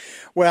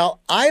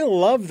 Well, I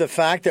love the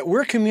fact that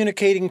we're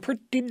communicating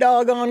pretty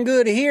doggone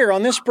good here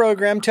on this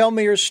program, Tell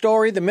Me Your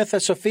Story, the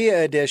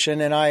Mythosophia edition,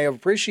 and I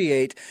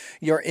appreciate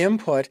your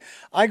input.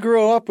 I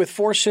grew up with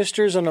 4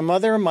 sisters and a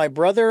mother. My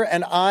brother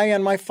and I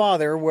and my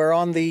father were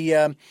on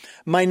the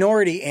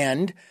minority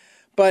end,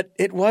 but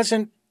it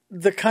wasn't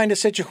the kind of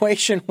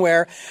situation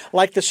where,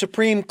 like the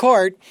Supreme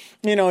Court,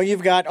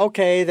 you've got,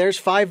 okay, there's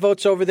 5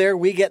 votes over there,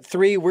 we get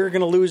 3, we're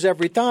going to lose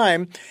every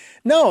time.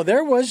 No,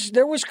 there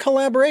was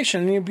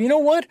collaboration. And you know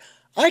what?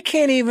 I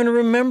can't even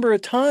remember a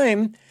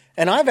time,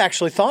 and I've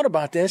actually thought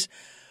about this,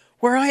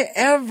 where I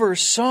ever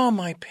saw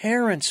my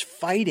parents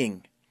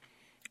fighting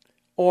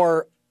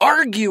or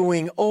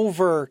arguing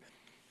over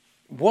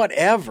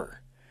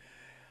whatever.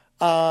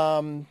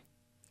 And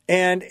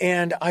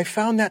I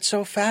found that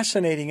so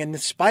fascinating. And in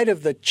spite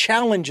of the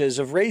challenges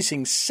of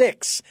raising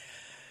 6,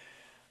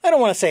 I don't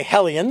want to say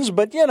hellions,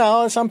 but,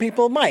 some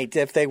people might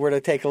if they were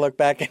to take a look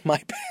back in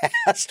my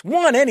past.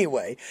 1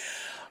 anyway.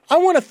 I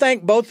want to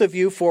thank both of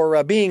you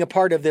for being a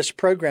part of this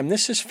program.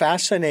 This is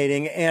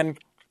fascinating. And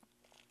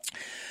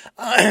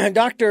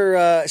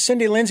Dr.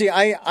 Cindy Lindsay,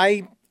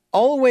 I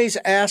always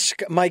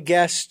ask my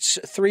guests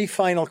 3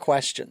 final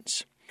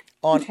questions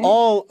on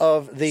all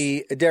of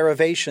the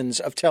derivations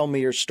of Tell Me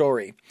Your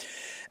Story.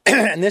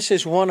 And this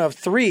is one of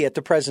 3 at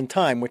the present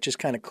time, which is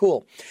kind of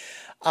cool.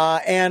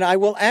 And I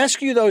will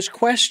ask you those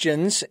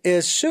questions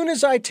as soon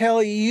as I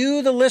tell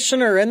you, the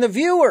listener and the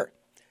viewer,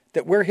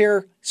 that we're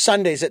here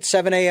Sundays at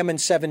 7 a.m. and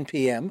 7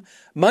 p.m.,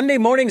 Monday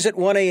mornings at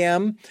 1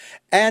 a.m.,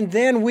 and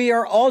then we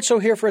are also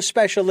here for a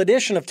special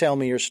edition of Tell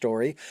Me Your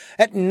Story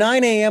at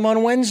 9 a.m.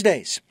 on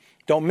Wednesdays.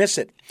 Don't miss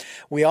it.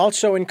 We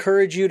also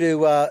encourage you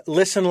to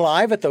listen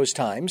live at those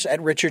times at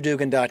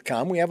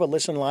richarddugan.com. We have a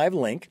listen live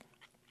link.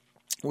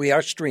 We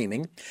are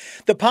streaming.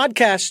 The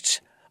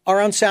podcasts are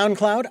on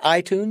SoundCloud,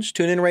 iTunes,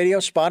 TuneIn Radio,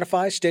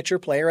 Spotify, Stitcher,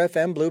 Player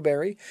FM,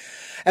 Blueberry,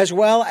 as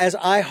well as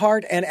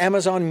iHeart and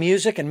Amazon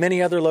Music and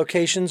many other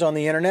locations on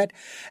the internet.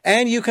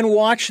 And you can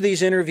watch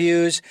these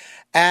interviews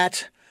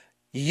at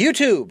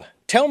YouTube.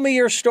 Tell Me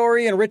Your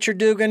Story and Richard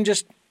Dugan.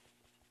 Just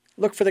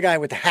look for the guy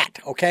with the hat,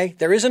 okay?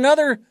 There is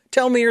another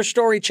Tell Me Your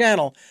Story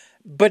channel,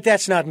 but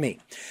that's not me.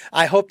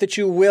 I hope that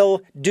you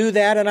will do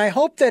that, and I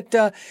hope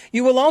that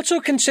you will also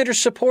consider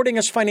supporting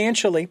us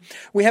financially.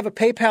 We have a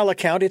PayPal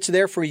account. It's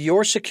there for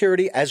your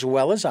security as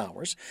well as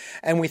ours,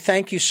 and we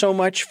thank you so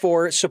much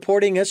for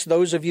supporting us,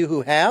 those of you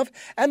who have,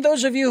 and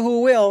those of you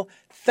who will.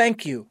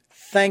 Thank you,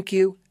 thank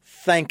you,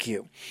 thank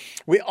you.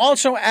 We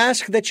also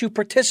ask that you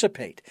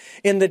participate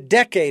in the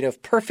Decade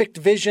of Perfect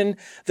Vision,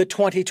 the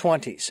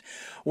 2020s,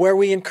 where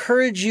we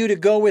encourage you to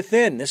go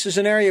within. This is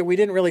an area we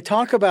didn't really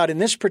talk about in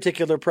this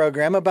particular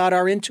program, about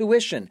our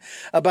intuition,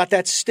 about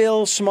that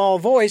still small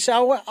voice,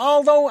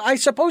 although I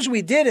suppose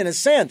we did in a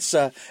sense,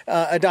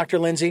 Dr.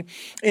 Lindsay,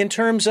 in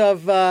terms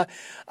of sort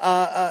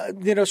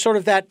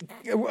of that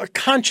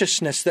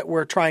consciousness that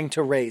we're trying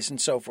to raise and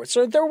so forth.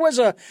 So there was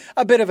a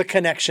bit of a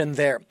connection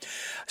there.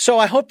 So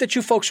I hope that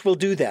you folks will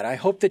do that. I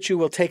hope that you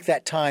will take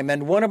that time.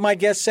 And one of my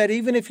guests said,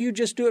 even if you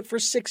just do it for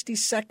 60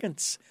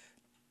 seconds,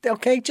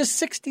 okay, just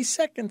 60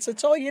 seconds,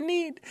 that's all you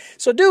need.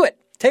 So do it.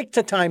 Take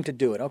the time to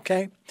do it,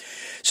 okay?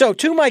 So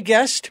to my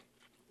guest,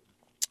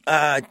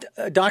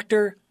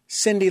 Dr.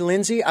 Cindy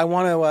Lindsay, I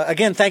want to,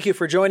 again, thank you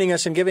for joining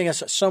us and giving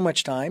us so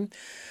much time.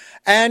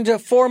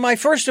 And for my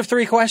first of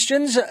 3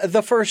 questions,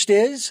 the first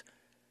is,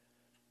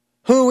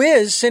 who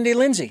is Cindy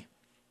Lindsay?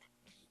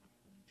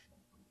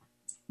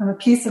 I'm a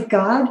piece of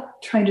God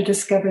trying to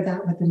discover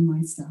that within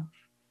myself.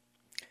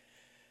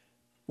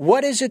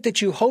 What is it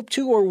that you hope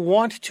to or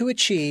want to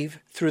achieve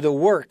through the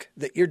work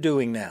that you're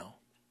doing now?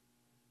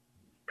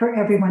 For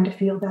everyone to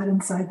feel that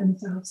inside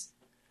themselves.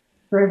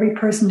 For every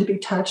person to be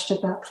touched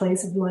at that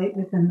place of light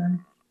within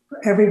them.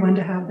 For everyone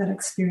to have that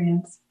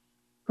experience.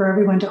 For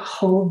everyone to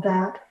hold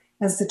that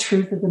as the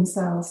truth of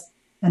themselves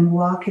and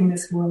walk in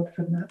this world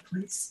from that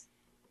place.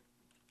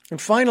 And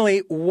finally,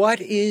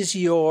 what is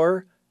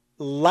your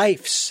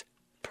life's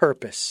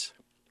purpose?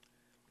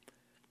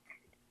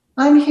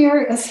 I'm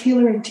here as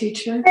healer and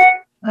teacher.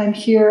 I'm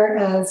here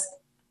as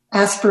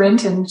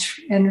aspirant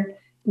and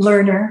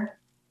learner.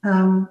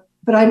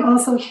 But I'm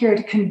also here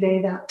to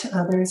convey that to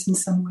others in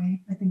some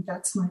way. I think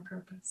that's my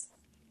purpose.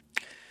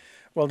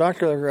 Well,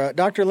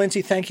 Dr.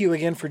 Lindsay, thank you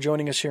again for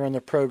joining us here on the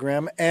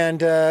program. And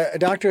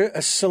Dr.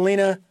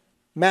 Selena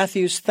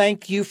Matthews,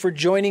 thank you for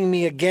joining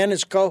me again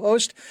as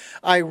co-host.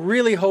 I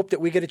really hope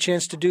that we get a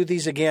chance to do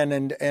these again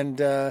and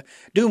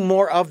do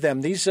more of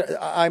them. These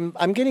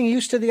I'm getting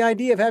used to the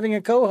idea of having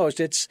a co-host.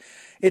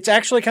 It's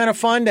actually kind of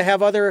fun to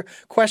have other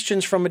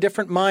questions from a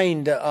different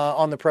mind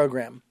on the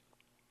program.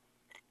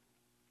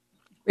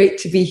 Great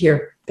to be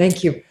here.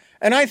 Thank you.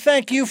 And I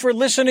thank you for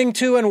listening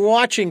to and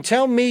watching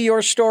Tell Me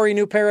Your Story,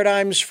 New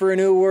Paradigms for a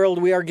New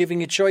World. We are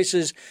giving you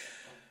choices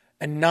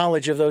and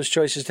knowledge of those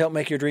choices to help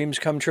make your dreams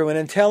come true. And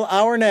until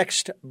our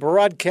next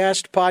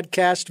broadcast,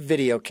 podcast,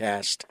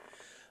 videocast,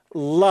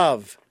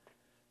 love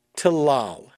to Lal.